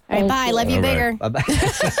 Okay. All right, bye. Love you All bigger. right. Bye-bye.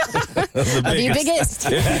 Love you biggest.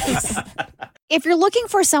 If you're looking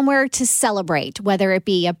for somewhere to celebrate, whether it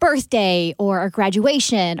be a birthday or a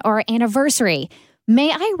graduation or anniversary,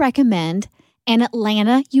 may I recommend an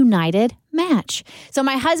Atlanta United match. So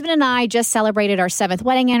my husband and I just celebrated our 7th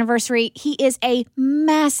wedding anniversary. He is a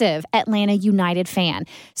massive Atlanta United fan.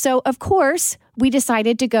 So, of course, we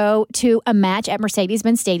decided to go to a match at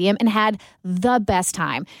Mercedes-Benz Stadium and had the best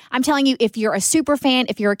time. I'm telling you, if you're a super fan,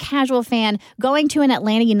 if you're a casual fan, going to an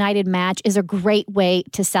Atlanta United match is a great way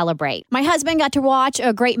to celebrate. My husband got to watch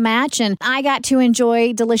a great match, and I got to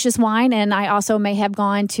enjoy delicious wine, and I also may have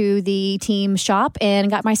gone to the team shop and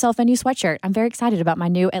got myself a new sweatshirt. I'm very excited about my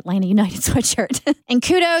new Atlanta United sweatshirt. And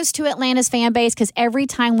kudos to Atlanta's fan base, because every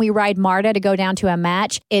time we ride MARTA to go down to a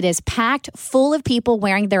match, it is packed full of people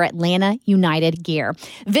wearing their Atlanta United gear.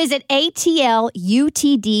 Visit atlutd.com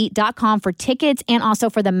for tickets and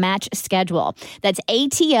also for the match schedule. That's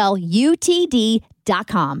atlutd.com.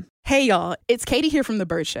 Hey, y'all. It's Katie here from The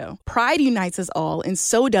Bird Show. Pride unites us all, and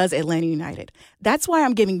so does Atlanta United. That's why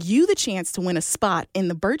I'm giving you the chance to win a spot in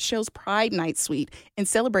The Bird Show's Pride Night Suite in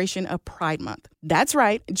celebration of Pride Month. That's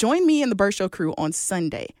right. Join me and The Bird Show crew on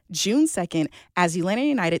Sunday, June 2nd, as Atlanta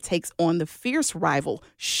United takes on the fierce rival,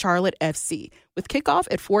 Charlotte FC, with kickoff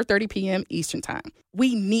at 4:30 p.m. Eastern Time.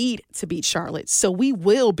 We need to beat Charlotte, so we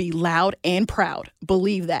will be loud and proud.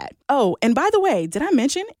 Believe that. Oh, and by the way, did I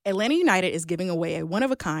mention Atlanta United is giving away a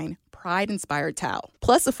one-of-a-kind Pride-inspired towel,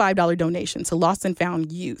 plus a $5 donation to Lost and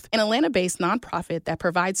Found Youth, an Atlanta-based nonprofit that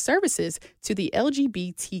provides services to the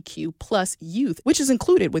LGBTQ plus youth, which is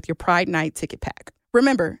included with your Pride Night ticket pack.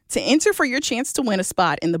 Remember, to enter for your chance to win a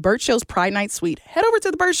spot in The Bird Show's Pride Night Suite, head over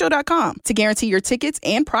to thebirdshow.com. To guarantee your tickets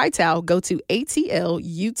and Pride Towel, go to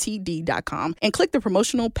atlutd.com and click the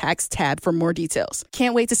promotional packs tab for more details.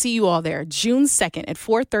 Can't wait to see you all there, June 2nd at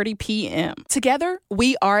 4:30 p.m. Together,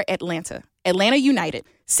 we are Atlanta. Atlanta United.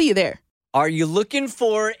 See you there. Are you looking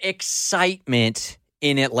for excitement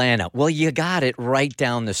in Atlanta? Well, you got it right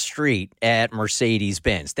down the street at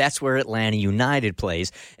Mercedes-Benz. That's where Atlanta United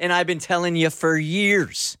plays. And I've been telling you for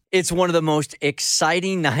years, it's one of the most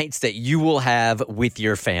exciting nights that you will have with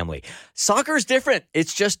your family. Soccer is different.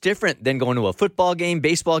 It's just different than going to a football game,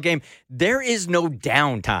 baseball game. There is no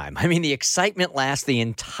downtime. I mean, the excitement lasts the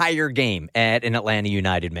entire game at an Atlanta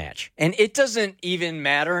United match. And it doesn't even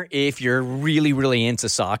matter if you're really, really into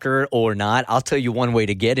soccer or not. I'll tell you one way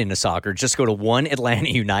to get into soccer. Just go to one Atlanta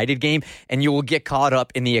United game and you will get caught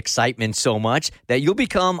up in the excitement so much that you'll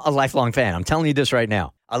become a lifelong fan. I'm telling you this right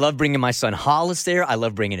now. I love bringing my son Hollis there. I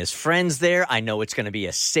love bringing his friends there. I know it's going to be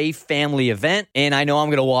a safe family event, and I know I'm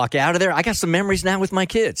going to walk out of there. I got some memories now with my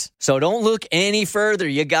kids. So don't look any further.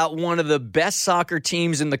 You got one of the best soccer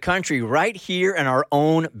teams in the country right here in our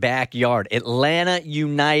own backyard, Atlanta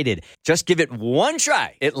United. Just give it one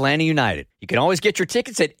try, Atlanta United. You can always get your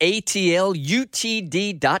tickets at atlutd.com.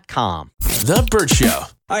 The Bird Show.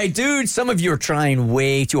 All right, dude, some of you are trying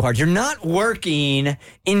way too hard. You're not working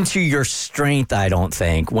into your strength, I don't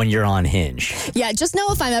think, when you're on Hinge. Yeah, just know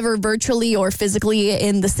if I'm ever virtually or physically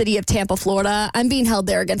in the city of Tampa, Florida, I'm being held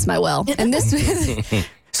there against my will. And this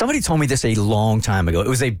Somebody told me this a long time ago. It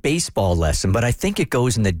was a baseball lesson, but I think it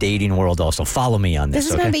goes in the dating world also. Follow me on this.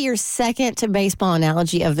 This is going to be your second to baseball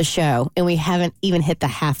analogy of the show, and we haven't even hit the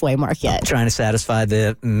halfway mark yet. I'm trying to satisfy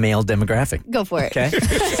the male demographic. Go for it. Okay.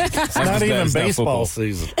 It's not even baseball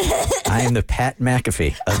season. I am the Pat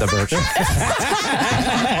McAfee of the Bird Show.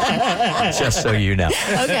 Just so you know.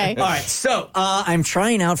 Okay. All right. So I'm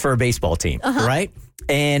trying out for a baseball team, right?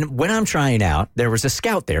 And when I'm trying out, there was a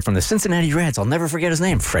scout there from the Cincinnati Reds. I'll never forget his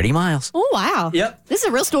name, Freddie Miles. Oh, wow. Yep. This is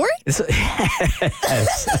a real story?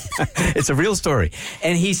 It's a real story.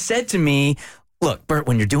 And he said to me, look, Bert,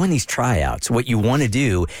 when you're doing these tryouts, what you want to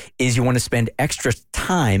do is you want to spend extra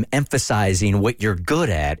time emphasizing what you're good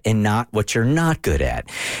at and not what you're not good at.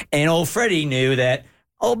 And old Freddie knew that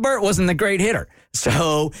old Bert wasn't the great hitter.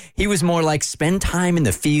 So he was more like, spend time in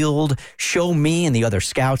the field, show me and the other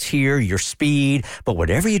scouts here your speed, but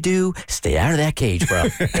whatever you do, stay out of that cage, bro.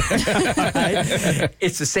 Right?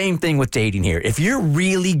 It's the same thing with dating here. If you're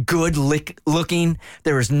really good looking,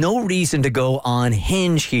 there is no reason to go on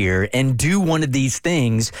Hinge here and do one of these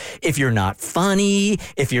things. If you're not funny,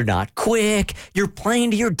 if you're not quick, you're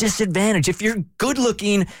playing to your disadvantage. If you're good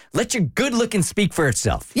looking, let your good looking speak for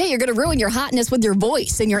itself. Yeah, you're going to ruin your hotness with your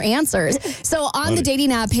voice and your answers. So on the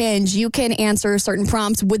dating app Hinge, you can answer certain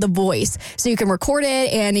prompts with a voice. So you can record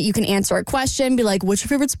it and you can answer a question, be like, what's your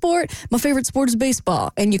favorite sport? My favorite sport is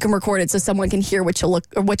baseball. And you can record it so someone can hear what you look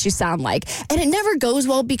or what you sound like. And it never goes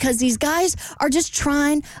well because these guys are just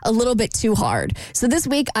trying a little bit too hard. So this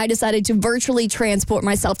week I decided to virtually transport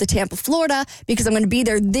myself to Tampa, Florida, because I'm going to be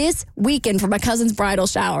there this weekend for my cousin's bridal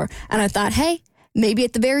shower. And I thought, hey, maybe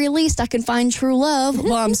at the very least I can find true love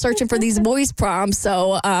while I'm searching for these voice prompts.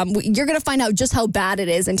 So you're going to find out just how bad it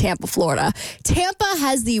is in Tampa, Florida. Tampa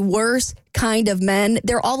has the worst kind of men.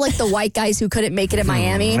 They're all like the white guys who couldn't make it in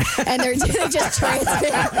Miami, and they're just transferred.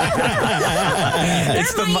 They're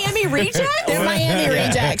Miami rejects? They're Miami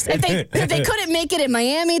rejects. If they couldn't make it in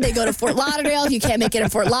Miami, they go to Fort Lauderdale. If you can't make it in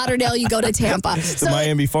Fort Lauderdale, you go to Tampa. It's the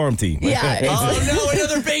Miami farm team. Yeah. Oh, no,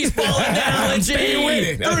 another baseball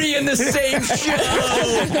analogy. Three in the same show.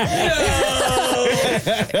 No.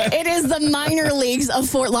 It is the minor leagues of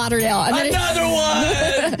Fort Lauderdale. And Another one.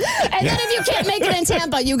 And then if you can't make it in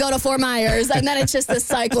Tampa, you go to Fort Myers. And then it's just this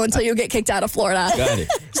cycle until you get kicked out of Florida. Got it.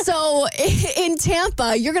 So in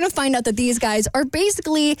Tampa, you're going to find out that these guys are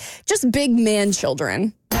basically just big man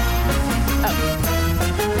children.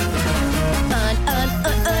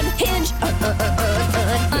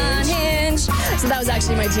 Unhinged. So that was actually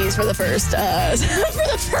actually my tease for the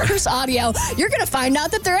first audio. You're going to find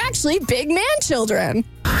out that they're actually big man children.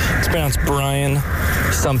 It's pronounced Brian.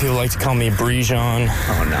 Some people like to call me Brejon.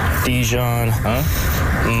 Oh, no. Dijon.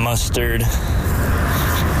 Mustard.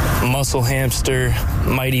 Muscle Hamster.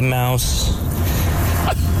 Mighty Mouse.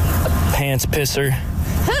 Pants Pisser.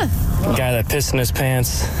 The guy that pissed in his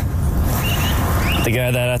pants. The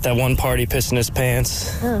guy that at that one party pissed in his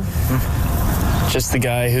pants. Just the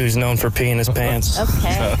guy who's known for peeing his pants.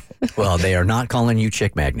 Okay. Well, they are not calling you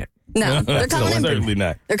Chick Magnet. No, they're calling him. Certainly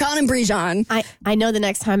not. They're calling him Brejon. I know the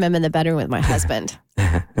next time I'm in the bedroom with my husband,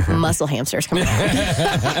 muscle hamsters coming out.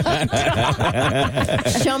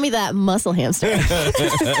 Show me that muscle hamster. Okay,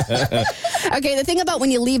 the thing about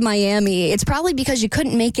when you leave Miami, it's probably because you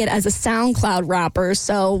couldn't make it as a SoundCloud rapper.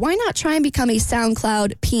 So why not try and become a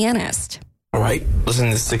SoundCloud pianist? All right, listen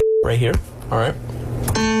to this right here. All right.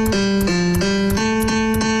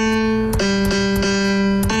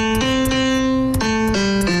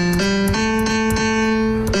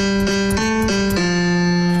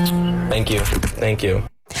 Thank you.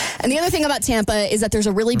 And the other thing about Tampa is that there's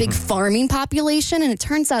a really big farming population, and it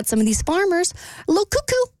turns out some of these farmers are a little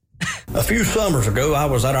cuckoo. A few summers ago, I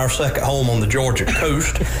was at our second home on the Georgia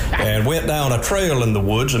coast and went down a trail in the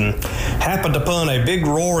woods and happened upon a big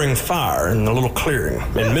roaring fire in a little clearing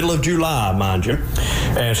in the middle of July, mind you.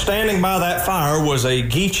 And standing by that fire was a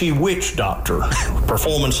Geechee witch doctor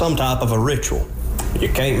performing some type of a ritual. You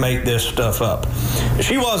can't make this stuff up.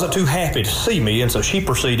 She wasn't too happy to see me, and so she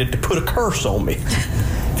proceeded to put a curse on me.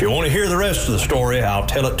 If you want to hear the rest of the story, I'll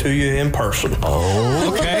tell it to you in person.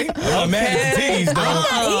 Oh, okay. I'm mad at the tease, though.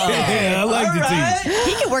 I like the tease.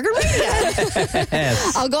 He can work around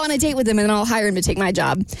that. I'll go on a date with him, and then I'll hire him to take my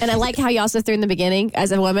job. And I like how you also threw in the beginning,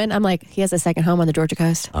 as a woman, I'm like, he has a second home on the Georgia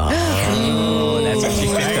coast. Oh, that's what she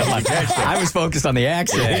picked up on. I was focused on the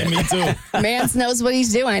accent. Me too. Mance knows what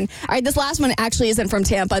he's doing. All right, this last one actually isn't from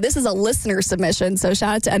Tampa. This is a listener submission, so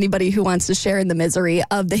shout out to anybody who wants to share in the misery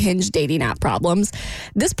of the Hinge dating app problems.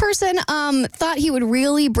 This person thought he would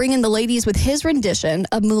really bring in the ladies with his rendition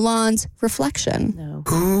of Mulan's Reflection. No.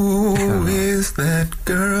 Who is that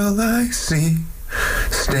girl I see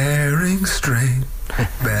staring straight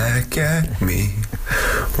back at me?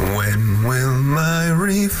 When will my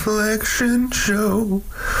reflection show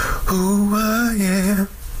who I am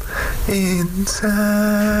inside?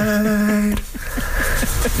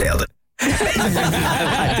 Nailed it.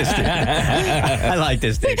 I like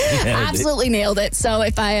this thing. Absolutely nailed it. So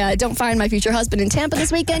if I don't find my future husband in Tampa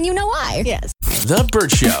this weekend, you know why. Yes. The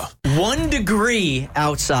Burt Show. 1 degree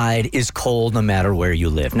outside is cold no matter where you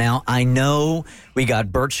live. Now, I know we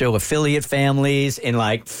got Burt Show affiliate families in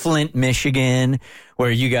like Flint, Michigan,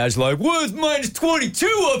 where you guys are like, well, it's minus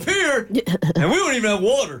 22 up here, and we don't even have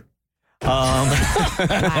water.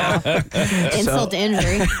 Insult to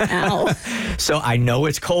injury. Ow. So I know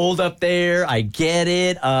it's cold up there. I get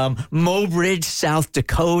it. Mobridge, South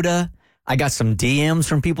Dakota. I got some DMs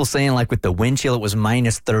from people saying, like, with the wind chill, it was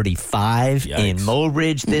minus 35 in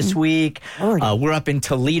Mobridge this week. We're up in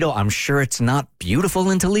Toledo. I'm sure it's not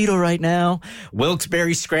beautiful in Toledo right now.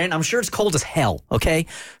 Wilkes-Barre, Scranton. I'm sure it's cold as hell, okay?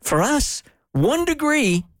 For us, 1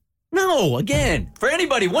 degree, no, again, for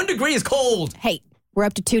anybody, 1 degree is cold. Hey, we're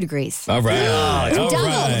up to 2 degrees. All right. We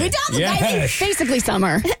doubled, Yes. basically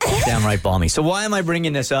summer. Damn right, balmy. So why am I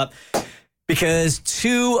bringing this up? Because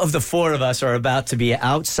 2 of the 4 of us are about to be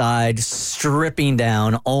outside, stripping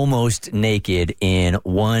down, almost naked in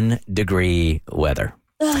 1 degree weather.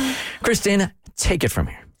 Kristen, take it from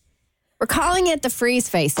here. We're calling it the freeze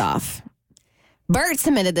face-off. Bert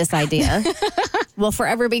submitted this idea. Will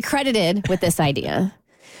forever be credited with this idea.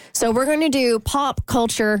 So we're going to do pop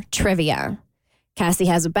culture trivia. Cassie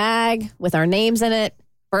has a bag with our names in it.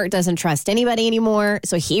 Bert doesn't trust anybody anymore,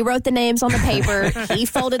 so he wrote the names on the paper. He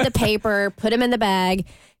folded the paper, put them in the bag.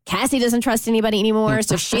 Cassie doesn't trust anybody anymore,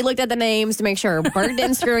 so she looked at the names to make sure Bert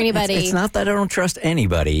didn't screw anybody. It's not that I don't trust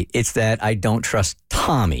anybody. It's that I don't trust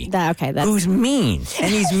Tommy, who's mean,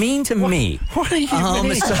 and he's mean to me. What are you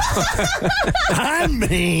mean? I'm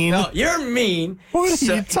mean. No, you're mean. What are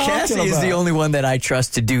you talking Cassie about? is the only one that I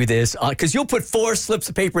trust to do this, because you'll put 4 slips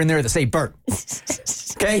of paper in there that say Bert.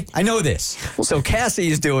 Okay? I know this. So Cassie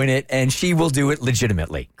is doing it, and she will do it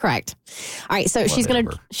legitimately. Correct. All right, so she's gonna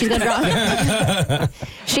draw she's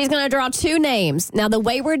gonna draw 2 names. Now the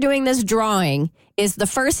way we're doing this drawing is the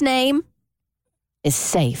first name is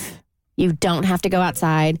safe. You don't have to go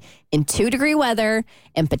outside in 2 degree weather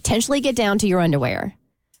and potentially get down to your underwear.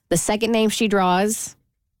 The second name she draws,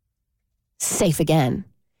 safe again.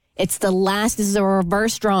 This is a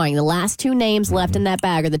reverse drawing. The last two names left in that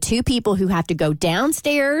bag are the two people who have to go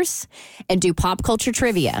downstairs and do pop culture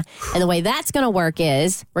trivia. And the way that's going to work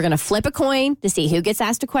is we're going to flip a coin to see who gets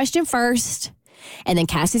asked a question first. And then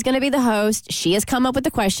Cassie's going to be the host. She has come up with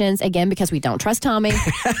the questions, again, because we don't trust Tommy.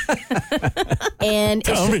 And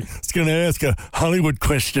Tommy is going to ask a Hollywood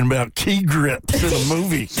question about key grips in a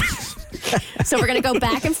movie. So we're going to go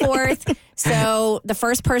back and forth. So the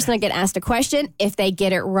first person to get asked a question, if they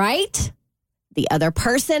get it right, the other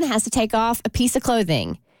person has to take off a piece of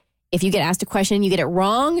clothing. If you get asked a question and you get it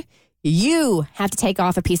wrong, you have to take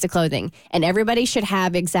off a piece of clothing. And everybody should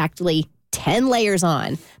have exactly 10 layers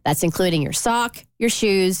on. That's including your sock, your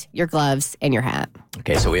shoes, your gloves, and your hat.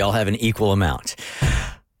 Okay, so we all have an equal amount.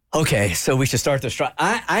 Okay, so we should start this.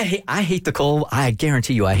 I hate the cold. I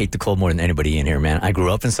guarantee you I hate the cold more than anybody in here, man. I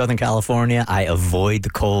grew up in Southern California. I avoid the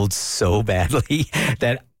cold so badly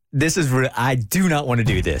that I do not want to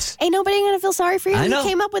do this. Ain't nobody going to feel sorry for you. I know. You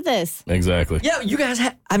came up with this. Exactly. Yeah, you guys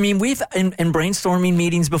we've in brainstorming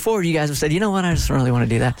meetings before, you guys have said, you know what, I just really want to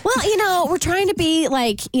do that. Well, we're trying to be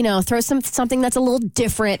like, throw something that's a little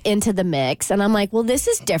different into the mix. And I'm like, well, this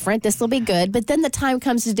is different. This will be good. But then the time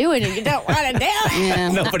comes to do it and you don't want to do it.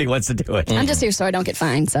 Yeah. Nobody wants to do it. I'm just here so I don't get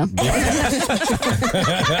fined, so.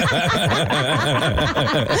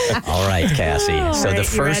 All right, Cassie. So the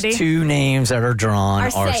first two names that are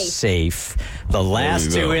drawn are safe. The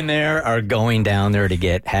last two in there are going down there to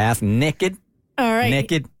get half naked. All right.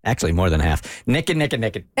 Naked. Actually, more than half.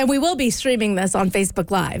 Naked. And we will be streaming this on Facebook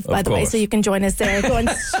Live, by the way, so you can join us there. Going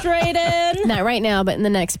straight in. Not right now, but in the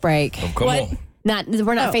next break. Oh, come on.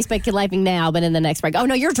 We're not Facebook Living now, but in the next break. Oh,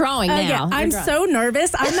 no, you're drawing now. Yeah, I'm so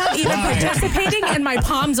nervous. I'm not even participating, and my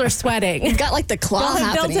palms are sweating. You've got like the claw Y'all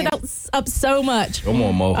have happening. built it up so much. Come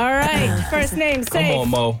on, Mo. All right, first name, safe. Come on,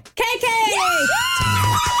 Mo. KK!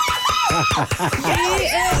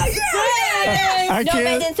 I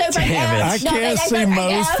can't see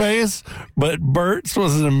Mo's face, but Bert's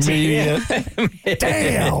was an immediate.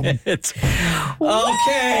 Damn. Okay. All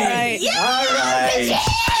right.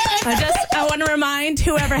 I want to remind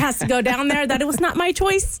whoever has to go down there that it was not my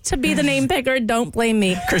choice to be the name picker. Don't blame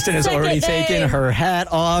me. Kristen has already taken her hat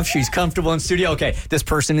off. She's comfortable in studio. Okay, this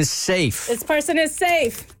person is safe. This person is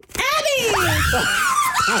safe. Abby!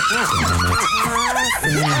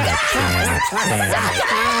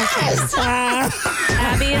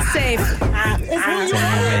 Abby is safe. Which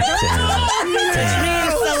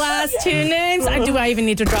means the last two names. Do I even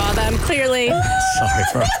need to draw them? Clearly. Sorry,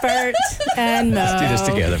 bro. Bert and Mo. Let's do this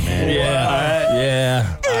together, man. Yeah. All right.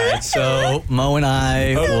 Yeah. All right. So Mo and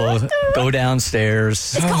I will go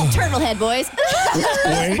downstairs. It's called Turtle Head, boys.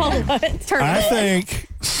 I think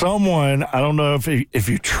someone, I don't know if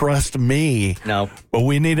you trust me. No. But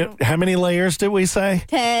we need it. How many layers did we say?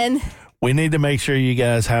 10. We need to make sure you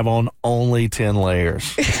guys have on only 10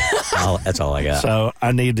 layers. That's all I got. So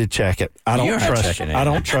I need to check it. I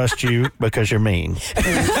don't trust you because you're mean.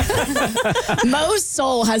 Mo's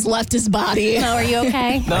soul has left his body. Mo, are you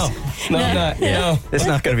okay? No, I'm not. Yeah. No. It's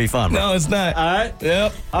not going to be fun. No, it's not. All right.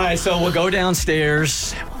 Yep. All right. So we'll go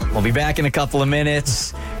downstairs. We'll be back in a couple of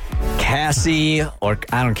minutes. Cassie, or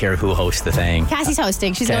I don't care who hosts the thing. Cassie's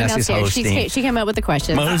hosting. She's Cassie's going downstairs. hosting. She came up with the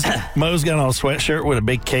questions. Mo's got on a sweatshirt with a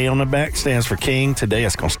big K on the back. Stands for king. Today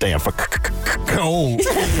it's going to stand for cold.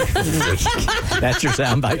 That's your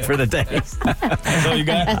soundbite for the day. That's all you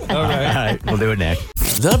got? All right. All right. We'll do it next.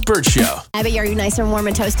 The Burt Show. Abby, are you nice and warm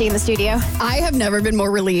and toasty in the studio? I have never been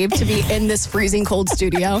more relieved to be in this freezing cold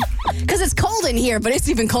studio. Because it's cold in here, but it's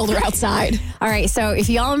even colder outside. All right, so if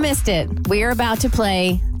y'all missed it, we're about to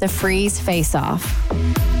play the Freeze Face-Off.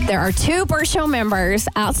 There are two Burt Show members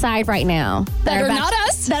outside right now That are not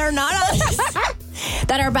us.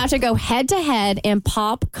 that are about to go head-to-head in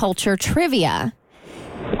pop culture trivia.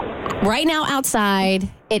 Right now outside,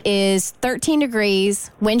 it is 13 degrees.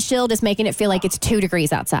 Wind chill is making it feel like it's 2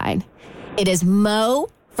 degrees outside. It is Mo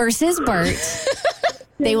versus Bert.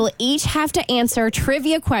 They will each have to answer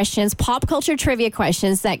trivia questions, pop culture trivia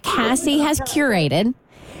questions that Cassie has curated.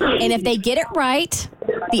 And if they get it right,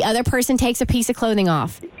 the other person takes a piece of clothing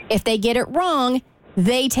off. If they get it wrong,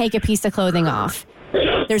 they take a piece of clothing off.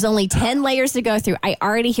 There's only 10 layers to go through. I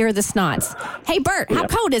already hear the snots. Hey, Bert, how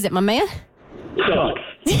cold is it, my man? Sucks.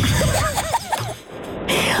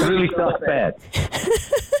 Really sucks bad.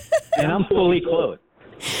 And I'm fully clothed.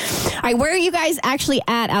 All right, where are you guys actually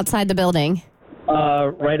at outside the building?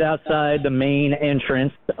 Right outside the main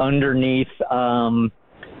entrance, underneath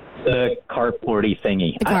the carporty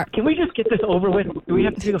thingy. Can we just get this over with? Do we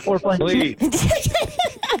have to do the foreplay? Please.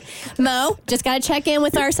 Mo, just got to check in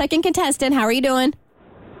with our second contestant. How are you doing?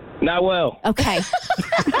 Not well. Okay.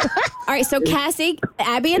 All All right, so Cassie,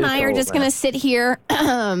 Abby, and I are just going to sit here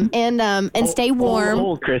and stay warm.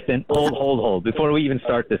 Hold, Kristen. Hold. Before we even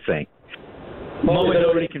start this thing, Mo has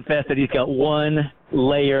already confessed that he's got one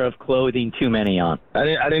layer of clothing too many on. I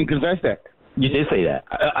didn't confess that. You did say that.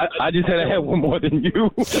 I just said I had one more than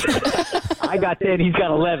you. I got 10. He's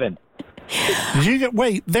got 11.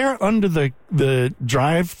 Wait, they're under the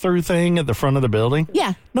drive-through thing at the front of the building?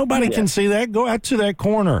 Yeah. Nobody can see that. Go out to that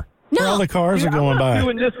corner. No. Where all the cars are going by.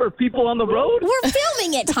 Doing this for people on the road? We're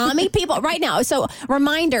filming it, Tommy. People right now. So,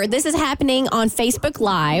 reminder, this is happening on Facebook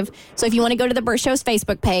Live. So, if you want to go to the Burt Show's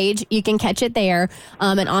Facebook page, you can catch it there.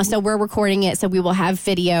 And also, we're recording it, so we will have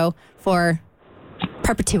video for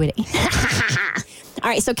perpetuity. All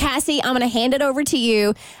right, so Cassie, I'm going to hand it over to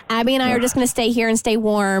you. Abby and I are just going to stay here and stay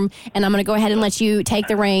warm, and I'm going to go ahead and let you take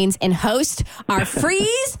the reins and host our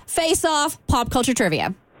Freeze Face-Off Pop Culture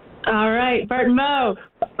Trivia. All right, Bert and Mo.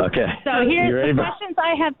 Okay. So here's the questions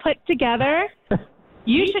I have put together.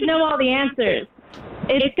 You should know all the answers.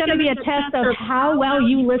 It's going to be a test of how well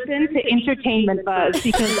you listen to Entertainment Buzz,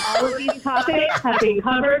 because all of these topics have been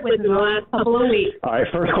covered within the last couple of weeks. All right,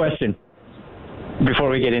 first question.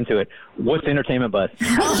 Before we get into it, what's Entertainment Buzz?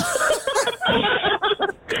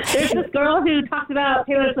 There's this girl who talks about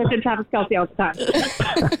Taylor Swift and Travis Kelce all the time.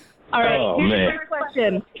 All right, here's the first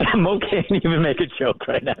question. Mo can't even make a joke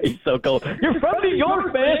right now. He's so cold. You're from New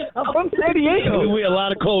York, man. I'm from San Diego. We have a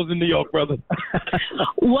lot of clothes in New York, brother.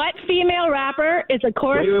 What female rapper is a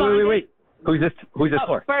correspondent? Wait. Who's this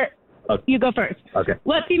for? Bert, Okay. you go first. Okay.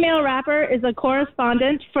 What female rapper is a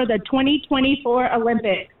correspondent for the 2024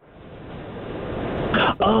 Olympics?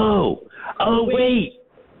 Oh, wait.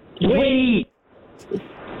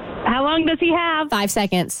 How long does he have? 5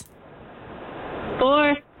 seconds.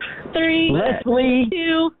 4, 3, Leslie.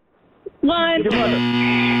 2, 1.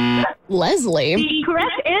 Leslie. The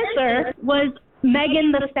correct answer was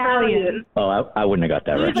Megan Thee Stallion. Oh, I wouldn't have got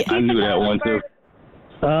that right. I knew that one, too.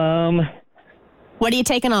 What are you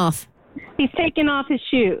taking off? He's taking off his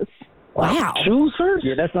shoes. Wow. Shoes first?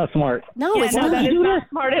 Yeah, that's not smart. No, Yeah, it's no, not. that is not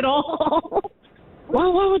smart at all.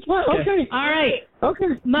 What? Okay. All right.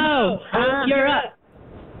 Okay. Mo, you're up.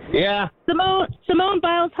 Yeah. Simone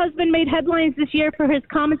Biles' husband made headlines this year for his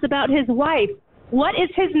comments about his wife. What is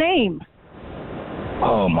his name?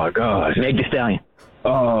 Oh, my gosh. Meg Thee Stallion.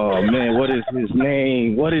 Oh, man, what is his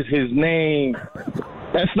name?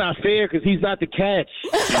 That's not fair because he's not the catch.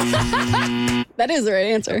 That is the right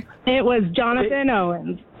answer. It was Jonathan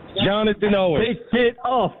Owens. Jonathan Owens. Take it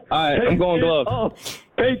off. All right, I'm going gloves.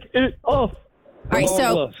 Take it off. All right,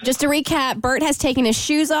 so just to recap, Bert has taken his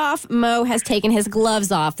shoes off. Mo has taken his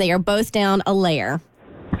gloves off. They are both down a layer.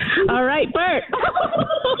 All right, Bert.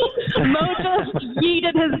 Mo just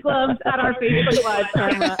yeeted his gloves at our Facebook Live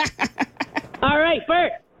camera. All right,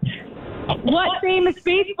 Bert. What famous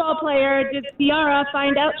baseball player did Ciara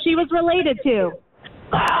find out she was related to?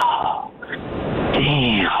 Oh,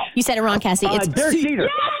 damn. You said it wrong, Cassie. It's Derek Jeter.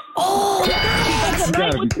 Yes! Oh, that's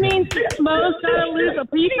right, which means Mo's got to lose a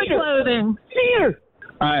piece of clothing. Jeter.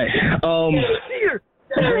 All right. Jeter.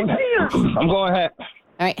 I'm going hat. all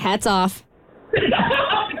right. Hats off.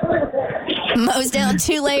 Mo's down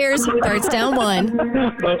 2 layers. Bert's down 1. Hey.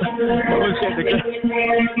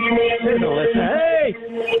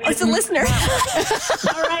 Oh, it's a listener.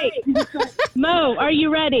 All right. Mo, are you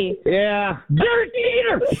ready? Yeah. Derek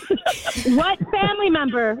Jeter. What family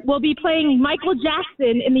member will be playing Michael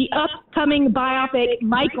Jackson in the upcoming biopic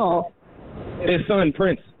Michael? His son,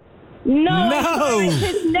 Prince. No. It's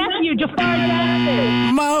his nephew, Jafar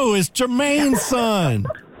Jackson. Mo, it's Jermaine's son.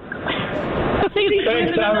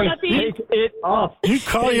 Thanks, Tommy. Take it off. You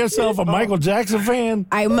call yourself a Michael Jackson fan?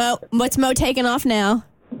 All right, Mo. What's Mo taking off now?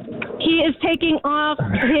 He is taking off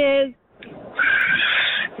his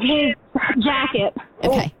jacket.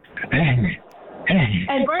 Okay. And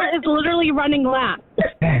Bert is literally running laps.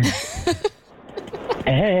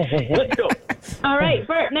 Let's go. All right,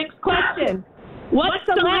 Bert, next question. What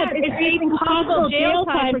celeb is facing possible jail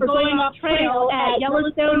time for going off trail at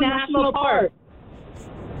Yellowstone National Park?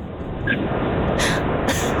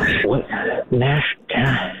 What? Derek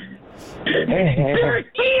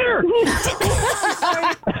Jeter.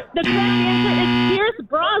 The correct answer is Pierce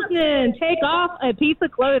Brosnan. Take off a piece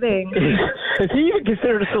of clothing. Is he even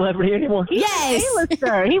considered a celebrity anymore? Yes.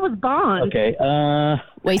 A-lister. He was Bond. Okay.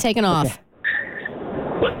 What are you taking off?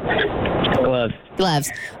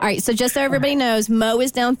 Gloves. All right, so just so everybody knows, Mo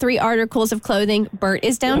is down 3 articles of clothing. Bert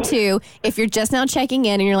is down 2. If you're just now checking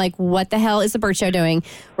in and you're like, what the hell is the Bert Show doing?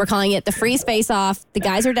 We're calling it the Freeze Face Off. The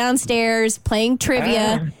guys are downstairs playing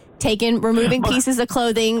trivia. removing pieces of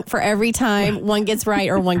clothing for every time one gets right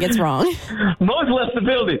or one gets wrong. Mo's left the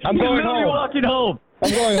building. I'm going home. Walking home.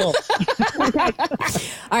 I'm going home.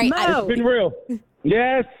 All right. Mo, It's been real.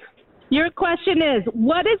 Yes. your question is,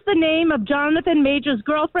 what is the name of Jonathan Major's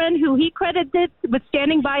girlfriend who he credited with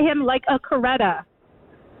standing by him like a Coretta?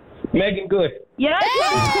 Megan Good. Yes.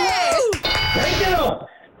 Take it off.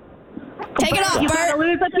 Take it off, You Bert. gotta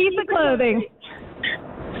lose a piece of clothing.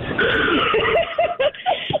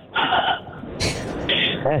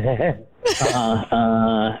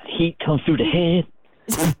 Heat comes through the head.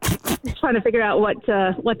 Just trying to figure out what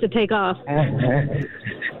to take off.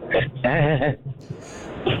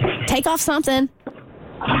 Take off something.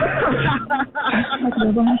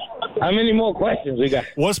 How many more questions we got?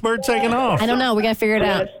 What's Bert taking off? I don't know. We got to figure it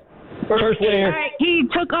out. First All layer. right, he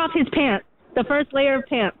took off his pants. The first layer of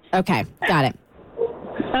pants. Okay, got it.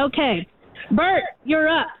 Okay. Bert, you're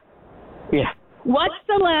up. Yeah. What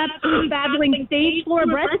celeb who's battling stage 4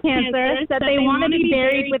 breast cancer said they want to be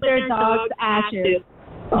buried with their dog's ashes?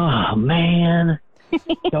 Oh, man.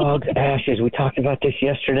 Dog's ashes. We talked about this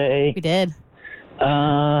yesterday. We did.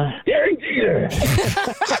 Derek Jeter.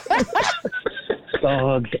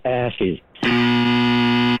 Dog's ashes.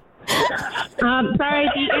 Sorry,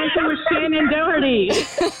 the answer was Shannon Doherty.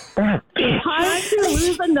 Hard to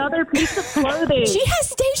lose another piece of clothing. She has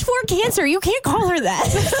stage 4 cancer. You can't call her that.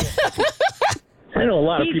 I know a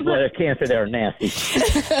lot of people that have cancer that are nasty.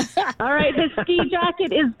 All right, his ski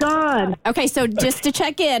jacket is gone. Okay, so just to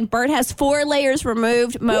check in, Bert has 4 layers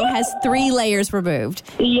removed. Mo has 3 layers removed.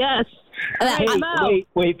 Yes. Hey,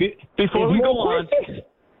 wait. Before we go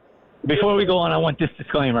on, I want this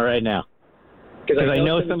disclaimer right now. Because I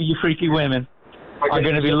know some of you freaky women are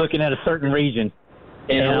going to be looking at a certain region.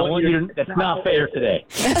 And I want you to, that's not fair today.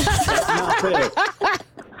 That's not fair.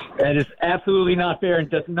 That is absolutely not fair and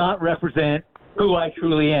does not represent who I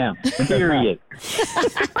truly am. Period.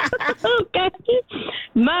 Okay.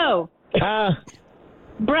 Mo.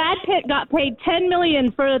 Brad Pitt got paid $10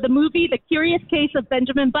 million for the movie The Curious Case of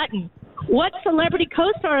Benjamin Button. What celebrity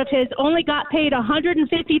co-star of his only got paid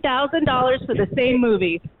 $150,000 for the same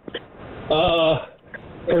movie?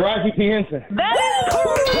 Taraji P. Henson. That is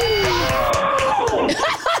correct!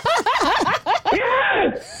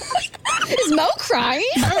 Yes! Is Mo crying?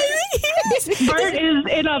 Bert is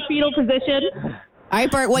in a fetal position. All right,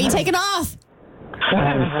 Bert, what are you taking off?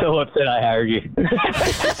 I'm so upset I hired you.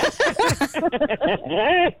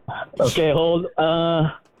 Okay, hold.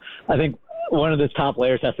 I think one of the top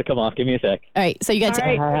layers has to come off. Give me a sec. All right, so you got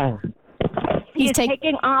to... He's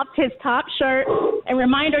taking off his top shirt. And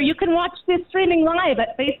reminder, you can watch this streaming live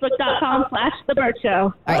at facebook.com/The Bert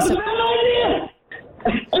Show. All right, so...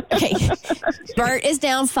 Okay. Bert is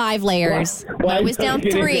down 5 layers. Mo is down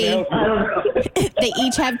 3. They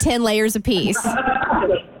each have 10 layers apiece.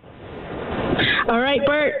 All right,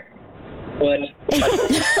 Bert. What?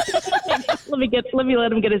 let me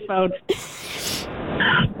let him get his phone.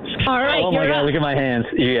 All right. Oh my you're God! up. Look at my hands.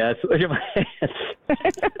 Yes, look at my hands.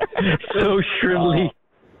 So shrivelly.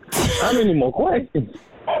 How many more questions?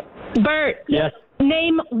 Bert. Yes.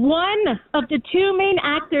 Name one of the 2 main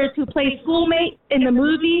actors who play schoolmates in the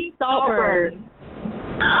movie Saltburn.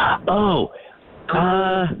 Oh.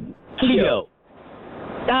 Leo.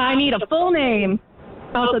 I need a full name.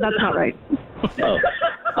 Also, that's not right.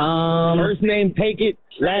 Oh. First name, take it.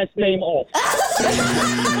 Last name, off.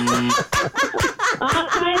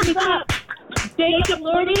 Time is up. Jacob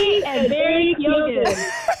Lordy and Barry Keoghan.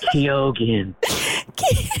 Keoghan.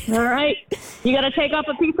 All right. You got to take off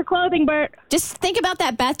a piece of clothing, Bert. Just think about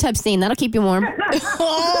that bathtub scene. That'll keep you warm.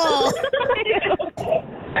 Oh.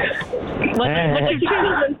 What's your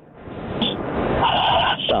choosing?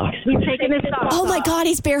 Socks. He's taking his socks Oh my off. God,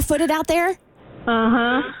 he's barefooted out there?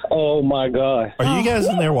 Uh-huh. Oh, my God. Are you guys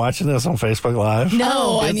in there watching this on Facebook Live?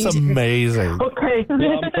 No, I It's need to. amazing. Okay.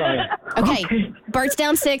 Yeah, I'm trying. Okay. Bert's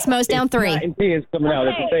down 6, Mo's down 3. And tears coming out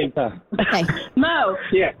at the same time. Okay. Mo,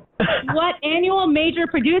 Yeah. what annual major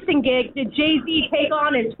producing gig did Jay-Z take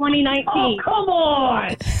on in 2019? Oh, come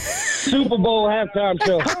on. Super Bowl halftime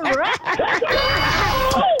show. Come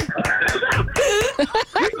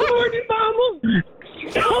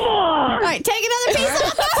on. All right, take another piece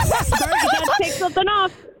off. Bert, you got to take something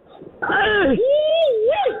off.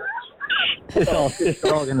 It's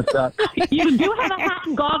all going to suck. You do have a hat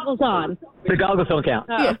and goggles on. The goggles don't count.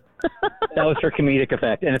 Oh. That was for comedic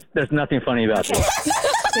effect, and there's nothing funny about this.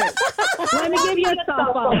 Let me give you a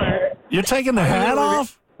softball, Bert. You're taking the hat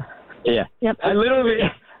off? Yeah. Yep. I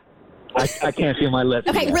literally... I can't feel my lips.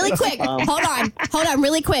 Okay, really quick. Hold on,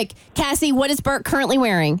 really quick. Cassie, what is Bert currently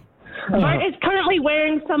wearing? Bert is currently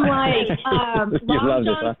wearing some like love long this, john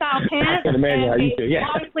huh? style pants I can imagine how and you a feel, yeah.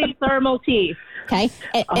 long sleeve thermal tee. Okay.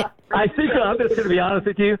 I think I'm just going to be honest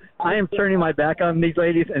with you. I am turning my back on these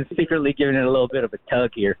ladies and secretly giving it a little bit of a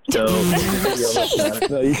tug here. So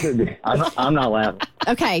No, you should be. I'm not laughing.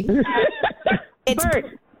 Okay. Bert,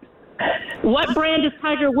 what brand is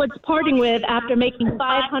Tiger Woods parting with after making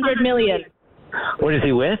 $500 million? What is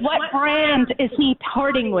he with? What brand is he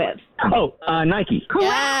parting with? Oh, Nike.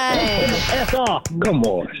 F off. Come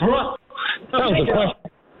on. That was a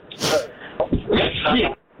question.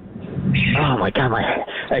 Yeah. Oh my God,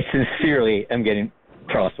 I sincerely am getting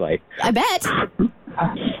frostbite. I bet.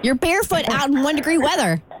 You're barefoot out in 1 degree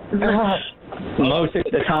weather. Mo,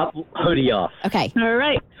 take the top hoodie off. Okay. All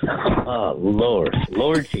right. Oh, Lord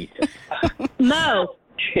Jesus. Mo.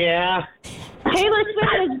 Yeah. Taylor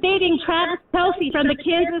Swift is dating Travis Kelce from the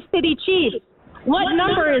Kansas City Chiefs. What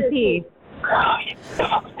number is he?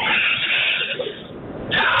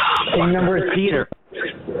 Same number as Peter.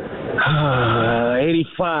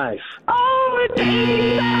 85. Oh, it's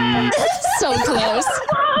 85. So close.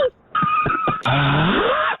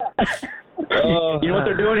 You know what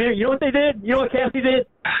they're doing here? You know what they did? You know what Cassie did?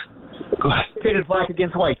 Pitted black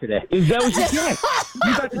against white today. Is that what you did? You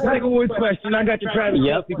got the Tiger Woods question. I got your Travis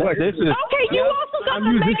Kelce question. This is. Okay, you also got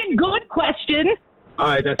the Megan Good question. All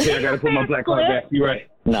right, that's it. I got to put my black card back. You're right.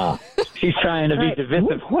 Nah, she's trying to be divisive.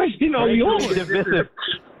 What question are you on? Divisive.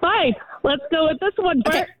 Fine, let's go with this one,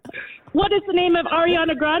 Bert. What is the name of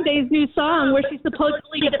Ariana Grande's new song where she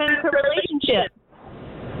supposedly defends her relationship?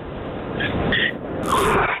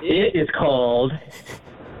 It is called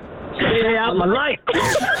Stay Out My Life.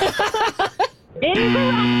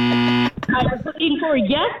 Incorrect. I was looking for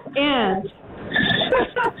yes and.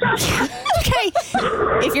 Okay.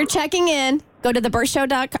 If you're checking in, go to the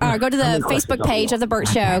BertShow.com, go to the Facebook page of the Bert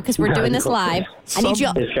Show because we're doing this live. I need you.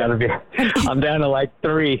 It's gotta be. I'm down to like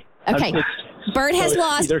 3. Okay. Bert has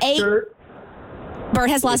lost 8. Bert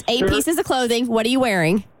has lost 8 pieces of clothing. What are you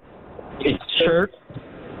wearing? It's shirt.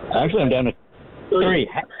 Actually, I'm down to 3.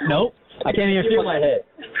 Nope. I can't even feel my head.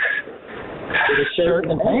 It's a shirt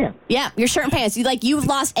and pants. Yeah, your shirt and pants. You've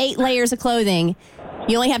lost 8 layers of clothing.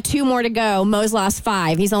 You only have 2 more to go. Mo's lost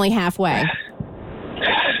 5. He's only halfway.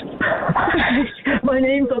 My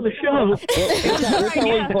name's on the show. We're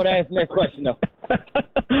waiting for that next question, though.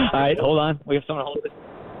 All right, hold on. We have someone to hold it.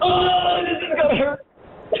 Oh, this is gonna hurt.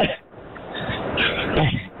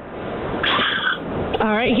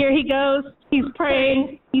 All right, here he goes. He's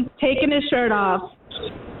praying. He's taking his shirt off.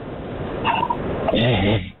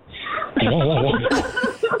 Nice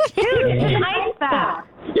back.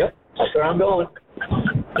 Yep, that's where I'm going.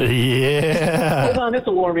 Yeah. Hold on, this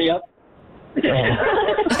will warm me up. He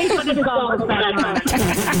put his goggles back on.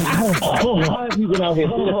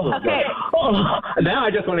 Okay. Now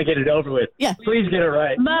I just want to get it over with. Yeah. Please get it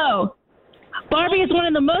right. Mo, Barbie is one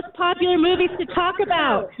of the most popular movies to talk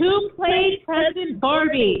about. Who played President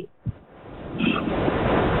Barbie?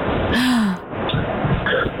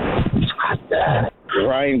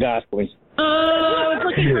 Ryan Gosling. Oh, I was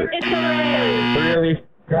looking for It's Alright. Really?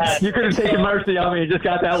 You could have taken mercy on me and just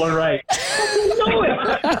got that one right.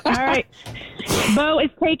 All right. Bo is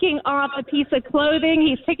taking off a piece of clothing.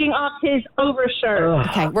 He's taking off his overshirt.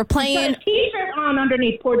 Okay, we're playing. He's got a t-shirt on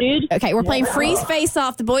underneath, poor dude. Okay, we're playing Freeze Face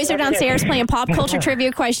Off. The boys are downstairs playing pop culture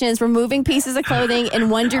trivia questions, removing pieces of clothing in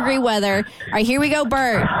 1 degree weather. All right, here we go,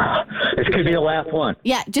 Bert. This could be the last one.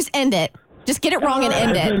 Yeah, just end it. Just get it wrong and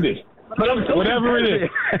end it. Whatever it is.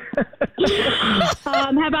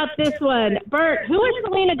 How about this one? Bert, who is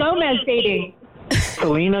Selena Gomez dating?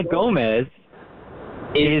 Selena Gomez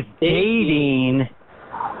is dating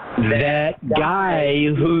that guy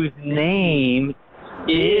whose name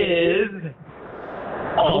is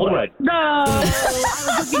Paul Rudd. No, I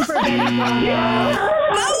was looking for No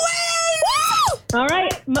way! All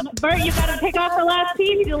right, Bert, you got to take off the last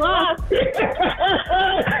piece. You lost.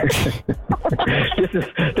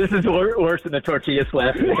 This is worse than the tortilla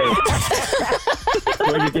slap in the face.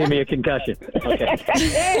 Where you gave me a concussion. Okay.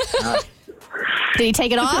 Did he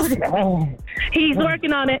take it off? He's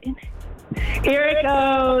working on it. Here it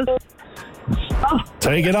goes.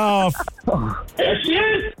 Take it off. There she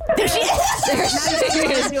is.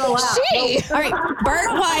 All right,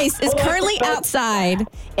 Bert Weiss is currently outside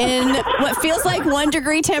in what feels like 1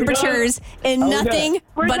 degree temperatures in nothing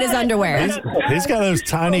but his underwear. He's got those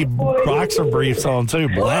tiny boxer briefs on too,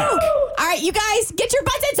 black. All right, you guys, get your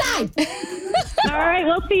butts inside. All right,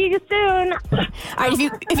 we'll see you soon. All right,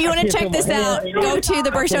 if you want to check this out, go to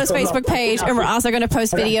the Bert Show's Facebook page, and we're also going to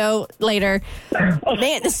post video later.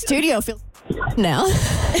 Man, the studio feels now.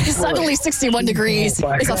 Suddenly 61 degrees.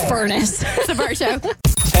 It's a furnace. It's the Bert Show.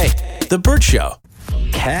 Hey, The Burt Show.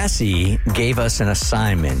 Cassie gave us an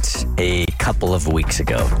assignment a couple of weeks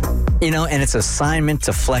ago. And it's assignment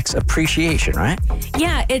to flex appreciation, right?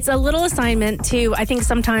 Yeah, it's a little assignment to, I think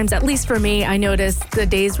sometimes, at least for me, I noticed the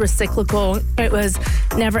days were cyclical. It was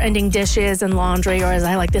never-ending dishes and laundry, or as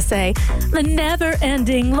I like to say, the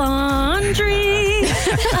never-ending laundry.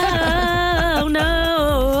 Oh,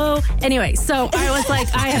 no. Anyway, so I was like,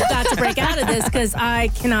 I have got to break out of this because I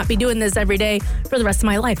cannot be doing this every day for the rest of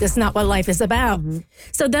my life. This is not what life is about. Mm-hmm.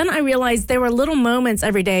 So then I realized there were little moments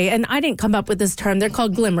every day, and I didn't come up with this term. They're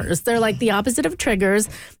called glimmers. They're like the opposite of triggers.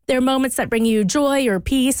 They're moments that bring you joy or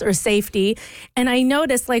peace or safety. And I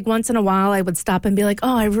noticed like once in a while I would stop and be like,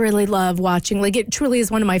 oh, I really love watching. Like it truly is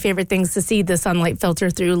one of my favorite things to see the sunlight filter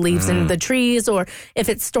through leaves in the trees, or if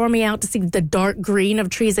it's stormy out to see the dark green of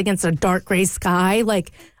trees against a dark gray sky.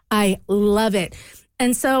 Like I love it.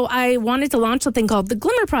 And so I wanted to launch something called the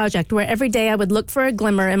Glimmer Project, where every day I would look for a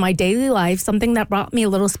glimmer in my daily life, something that brought me a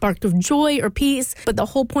little spark of joy or peace. But the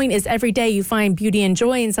whole point is every day you find beauty and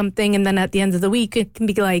joy in something. And then at the end of the week, it can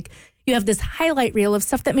be like you have this highlight reel of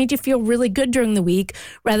stuff that made you feel really good during the week,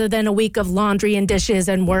 rather than a week of laundry and dishes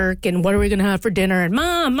and work and what are we going to have for dinner and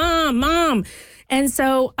mom. And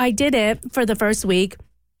so I did it for the first week.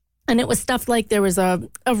 And it was stuff like there was a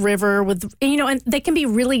river with, and they can be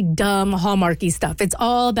really dumb, hallmarky stuff. It's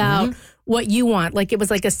all about what you want. Like it was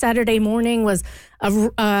like a Saturday morning was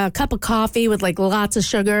a cup of coffee with like lots of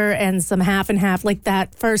sugar and some half and half, like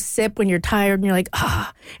that first sip when you're tired and you're like,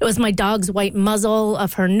 It was my dog's white muzzle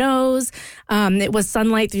of her nose. It was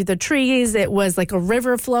sunlight through the trees. It was like a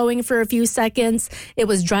river flowing for a few seconds. It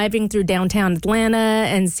was driving through downtown Atlanta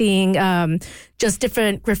and seeing just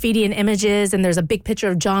different graffiti and images. And there's a big picture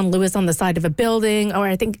of John Lewis on the side of a building,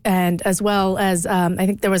 and as well as I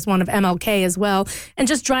think there was one of MLK as well. And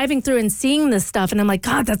just driving through and seeing this stuff. And I'm like,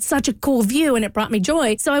 God, that's such a cool view. And it brought me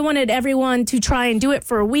joy. So I wanted everyone to try and do it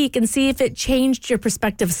for a week and see if it changed your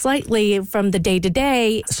perspective slightly from the day to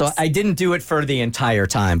day. So I didn't do it for the entire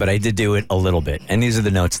time, but I did do it a little bit. And these are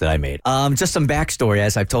the notes that I made. Just some backstory,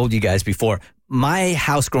 as I've told you guys before. My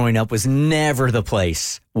house growing up was never the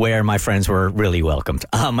place where my friends were really welcomed.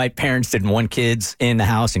 My parents didn't want kids in the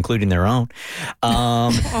house, including their own.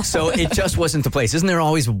 So it just wasn't the place. Isn't there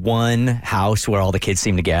always one house where all the kids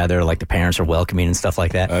seem to gather, like the parents are welcoming and stuff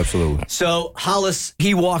like that? Absolutely. So Hollis,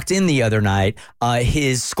 he walked in the other night.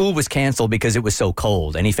 His school was canceled because it was so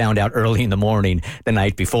cold. And he found out early in the morning the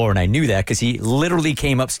night before. And I knew that because he literally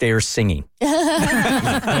came upstairs singing. So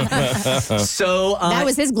that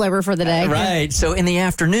was his glimmer for the day. Right. So in the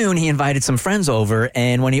afternoon, he invited some friends over,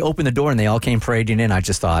 and when he opened the door and they all came parading in, I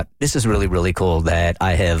just thought, this is really, really cool that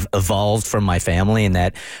I have evolved from my family and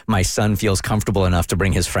that my son feels comfortable enough to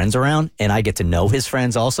bring his friends around, and I get to know his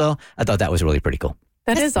friends also. I thought that was really pretty cool.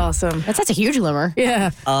 That is awesome. That's such a huge glimmer.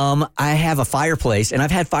 Yeah. I have a fireplace, and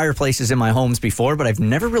I've had fireplaces in my homes before, but I've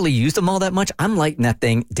never really used them all that much. I'm lighting that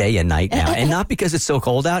thing day and night now, and not because it's so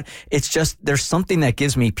cold out. It's just there's something that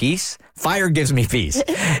gives me peace. Fire gives me peace,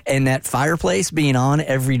 and that fireplace being on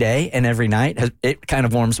every day and every night, it kind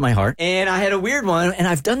of warms my heart. And I had a weird one, and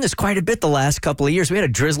I've done this quite a bit the last couple of years. We had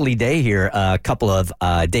a drizzly day here a couple of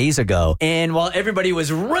days ago, and while everybody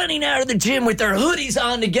was running out of the gym with their hoodies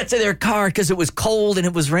on to get to their car because it was cold and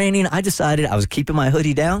it was raining, I decided I was keeping my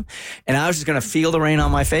hoodie down, and I was just going to feel the rain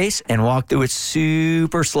on my face and walk through it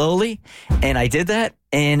super slowly, and I did that.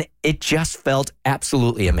 And it just felt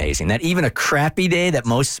absolutely amazing that even a crappy day that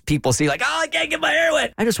most people see like, I can't get my hair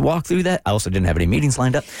wet. I just walked through that. I also didn't have any meetings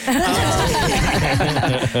lined up.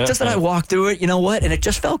 Just that I walked through it, you know what? And it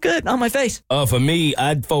just felt good on my face. For me,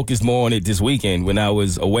 I focused more on it this weekend when I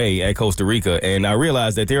was away at Costa Rica. And I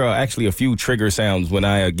realized that there are actually a few trigger sounds when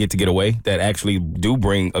I get away that actually do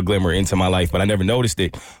bring a glimmer into my life, but I never noticed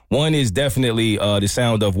it. One is definitely the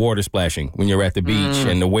sound of water splashing when you're at the beach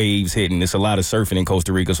and the waves hitting. It's a lot of surfing in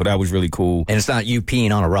Costa Rica, so that was really cool. And it's not you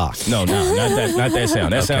peeing on a rock. No, not that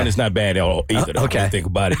sound. That sound is not bad at all either. Okay. When I think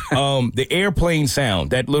about it. The airplane sound,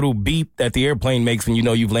 that little beep that the airplane makes when you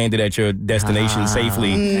know you've landed at your destination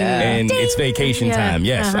safely and Ding. It's vacation time.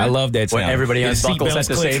 Yes, I love that sound. When everybody unbuckles at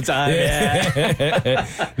the same time.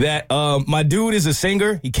 That my dude is a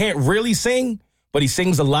singer. He can't really sing, but he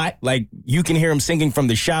sings a lot. Like, you can hear him singing from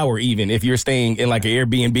the shower even if you're staying in like an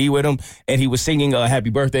Airbnb with him. And he was singing happy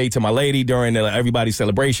birthday to my lady during everybody's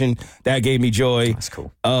celebration. That gave me joy. That's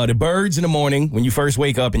cool. The birds in the morning when you first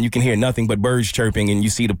wake up and you can hear nothing but birds chirping and you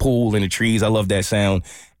see the pool and the trees. I love that sound.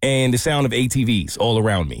 and the sound of ATVs all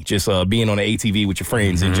around me. Just being on an ATV with your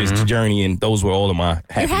friends and just journeying. Those were all of my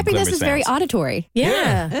happy Your happiness glimmer is very sounds. auditory.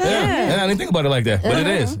 Yeah, I didn't think about it like that, but it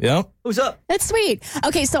is. Yeah. Who's up? That's sweet.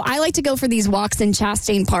 Okay, so I like to go for these walks in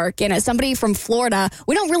Chastain Park. And as somebody from Florida,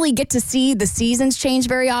 we don't really get to see the seasons change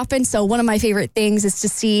very often. So one of my favorite things is to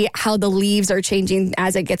see how the leaves are changing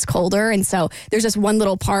as it gets colder. And so there's this one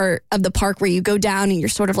little part of the park where you go down and you're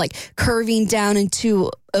sort of like curving down into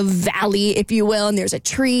a valley, if you will, and there's a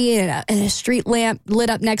tree and a street lamp lit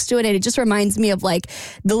up next to it, and it just reminds me of like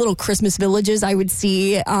the little Christmas villages I would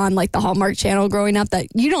see on like the Hallmark Channel growing up that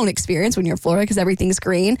you don't experience when you're in Florida because everything's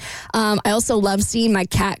green. I also love seeing my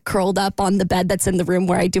cat curled up on the bed that's in the room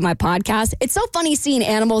where I do my podcast. It's so funny seeing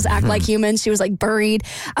animals act like humans. She was like buried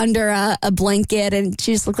under a blanket, and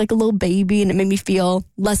she just looked like a little baby, and it made me feel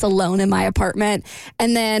less alone in my apartment.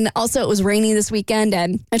 And then also it was raining this weekend,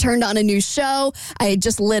 and I turned on a new show. I had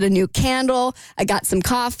just lit a new candle. I got some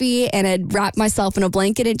coffee and had wrapped myself in a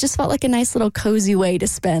blanket. It just felt like a nice little cozy way to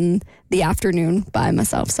spend the afternoon by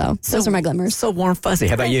myself. So those are my glimmers. So warm, fuzzy.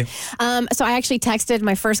 How about you? So I actually texted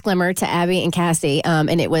my first glimmer to Abby and Cassie,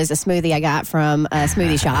 and it was a smoothie I got from a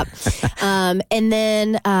smoothie shop. And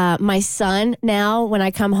then my son, now when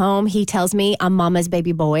I come home, he tells me I'm mama's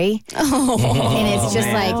baby boy. And it's just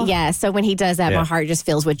like, yeah. So when he does that, my heart just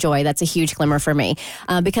fills with joy. That's a huge glimmer for me.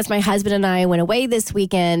 Because my husband and I went away this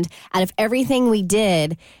weekend. Out of everything we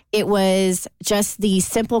did, it was just the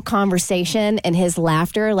simple conversation and his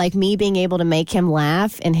laughter, like me being able to make him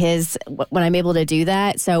laugh and when I'm able to do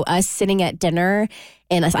that. So us sitting at dinner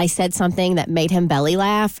and I said something that made him belly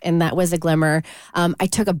laugh, and that was a glimmer. I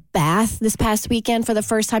took a bath this past weekend for the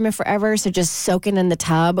first time in forever, so just soaking in the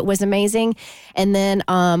tub was amazing. And then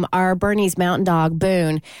our Bernese Mountain Dog,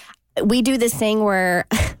 Boone, we do this thing where...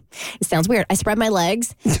 It sounds weird. I spread my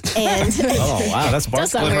legs and... Oh, wow. That's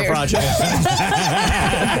Bart's glimmer project. This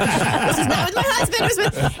is not with my husband. It was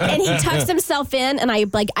with, and he tucks himself in, and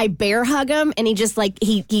I bear hug him, and he just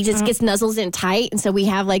gets nuzzles in tight, and so we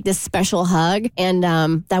have like this special hug, and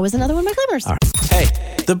that was another one of my glimmers. Hey,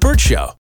 The Burt Show.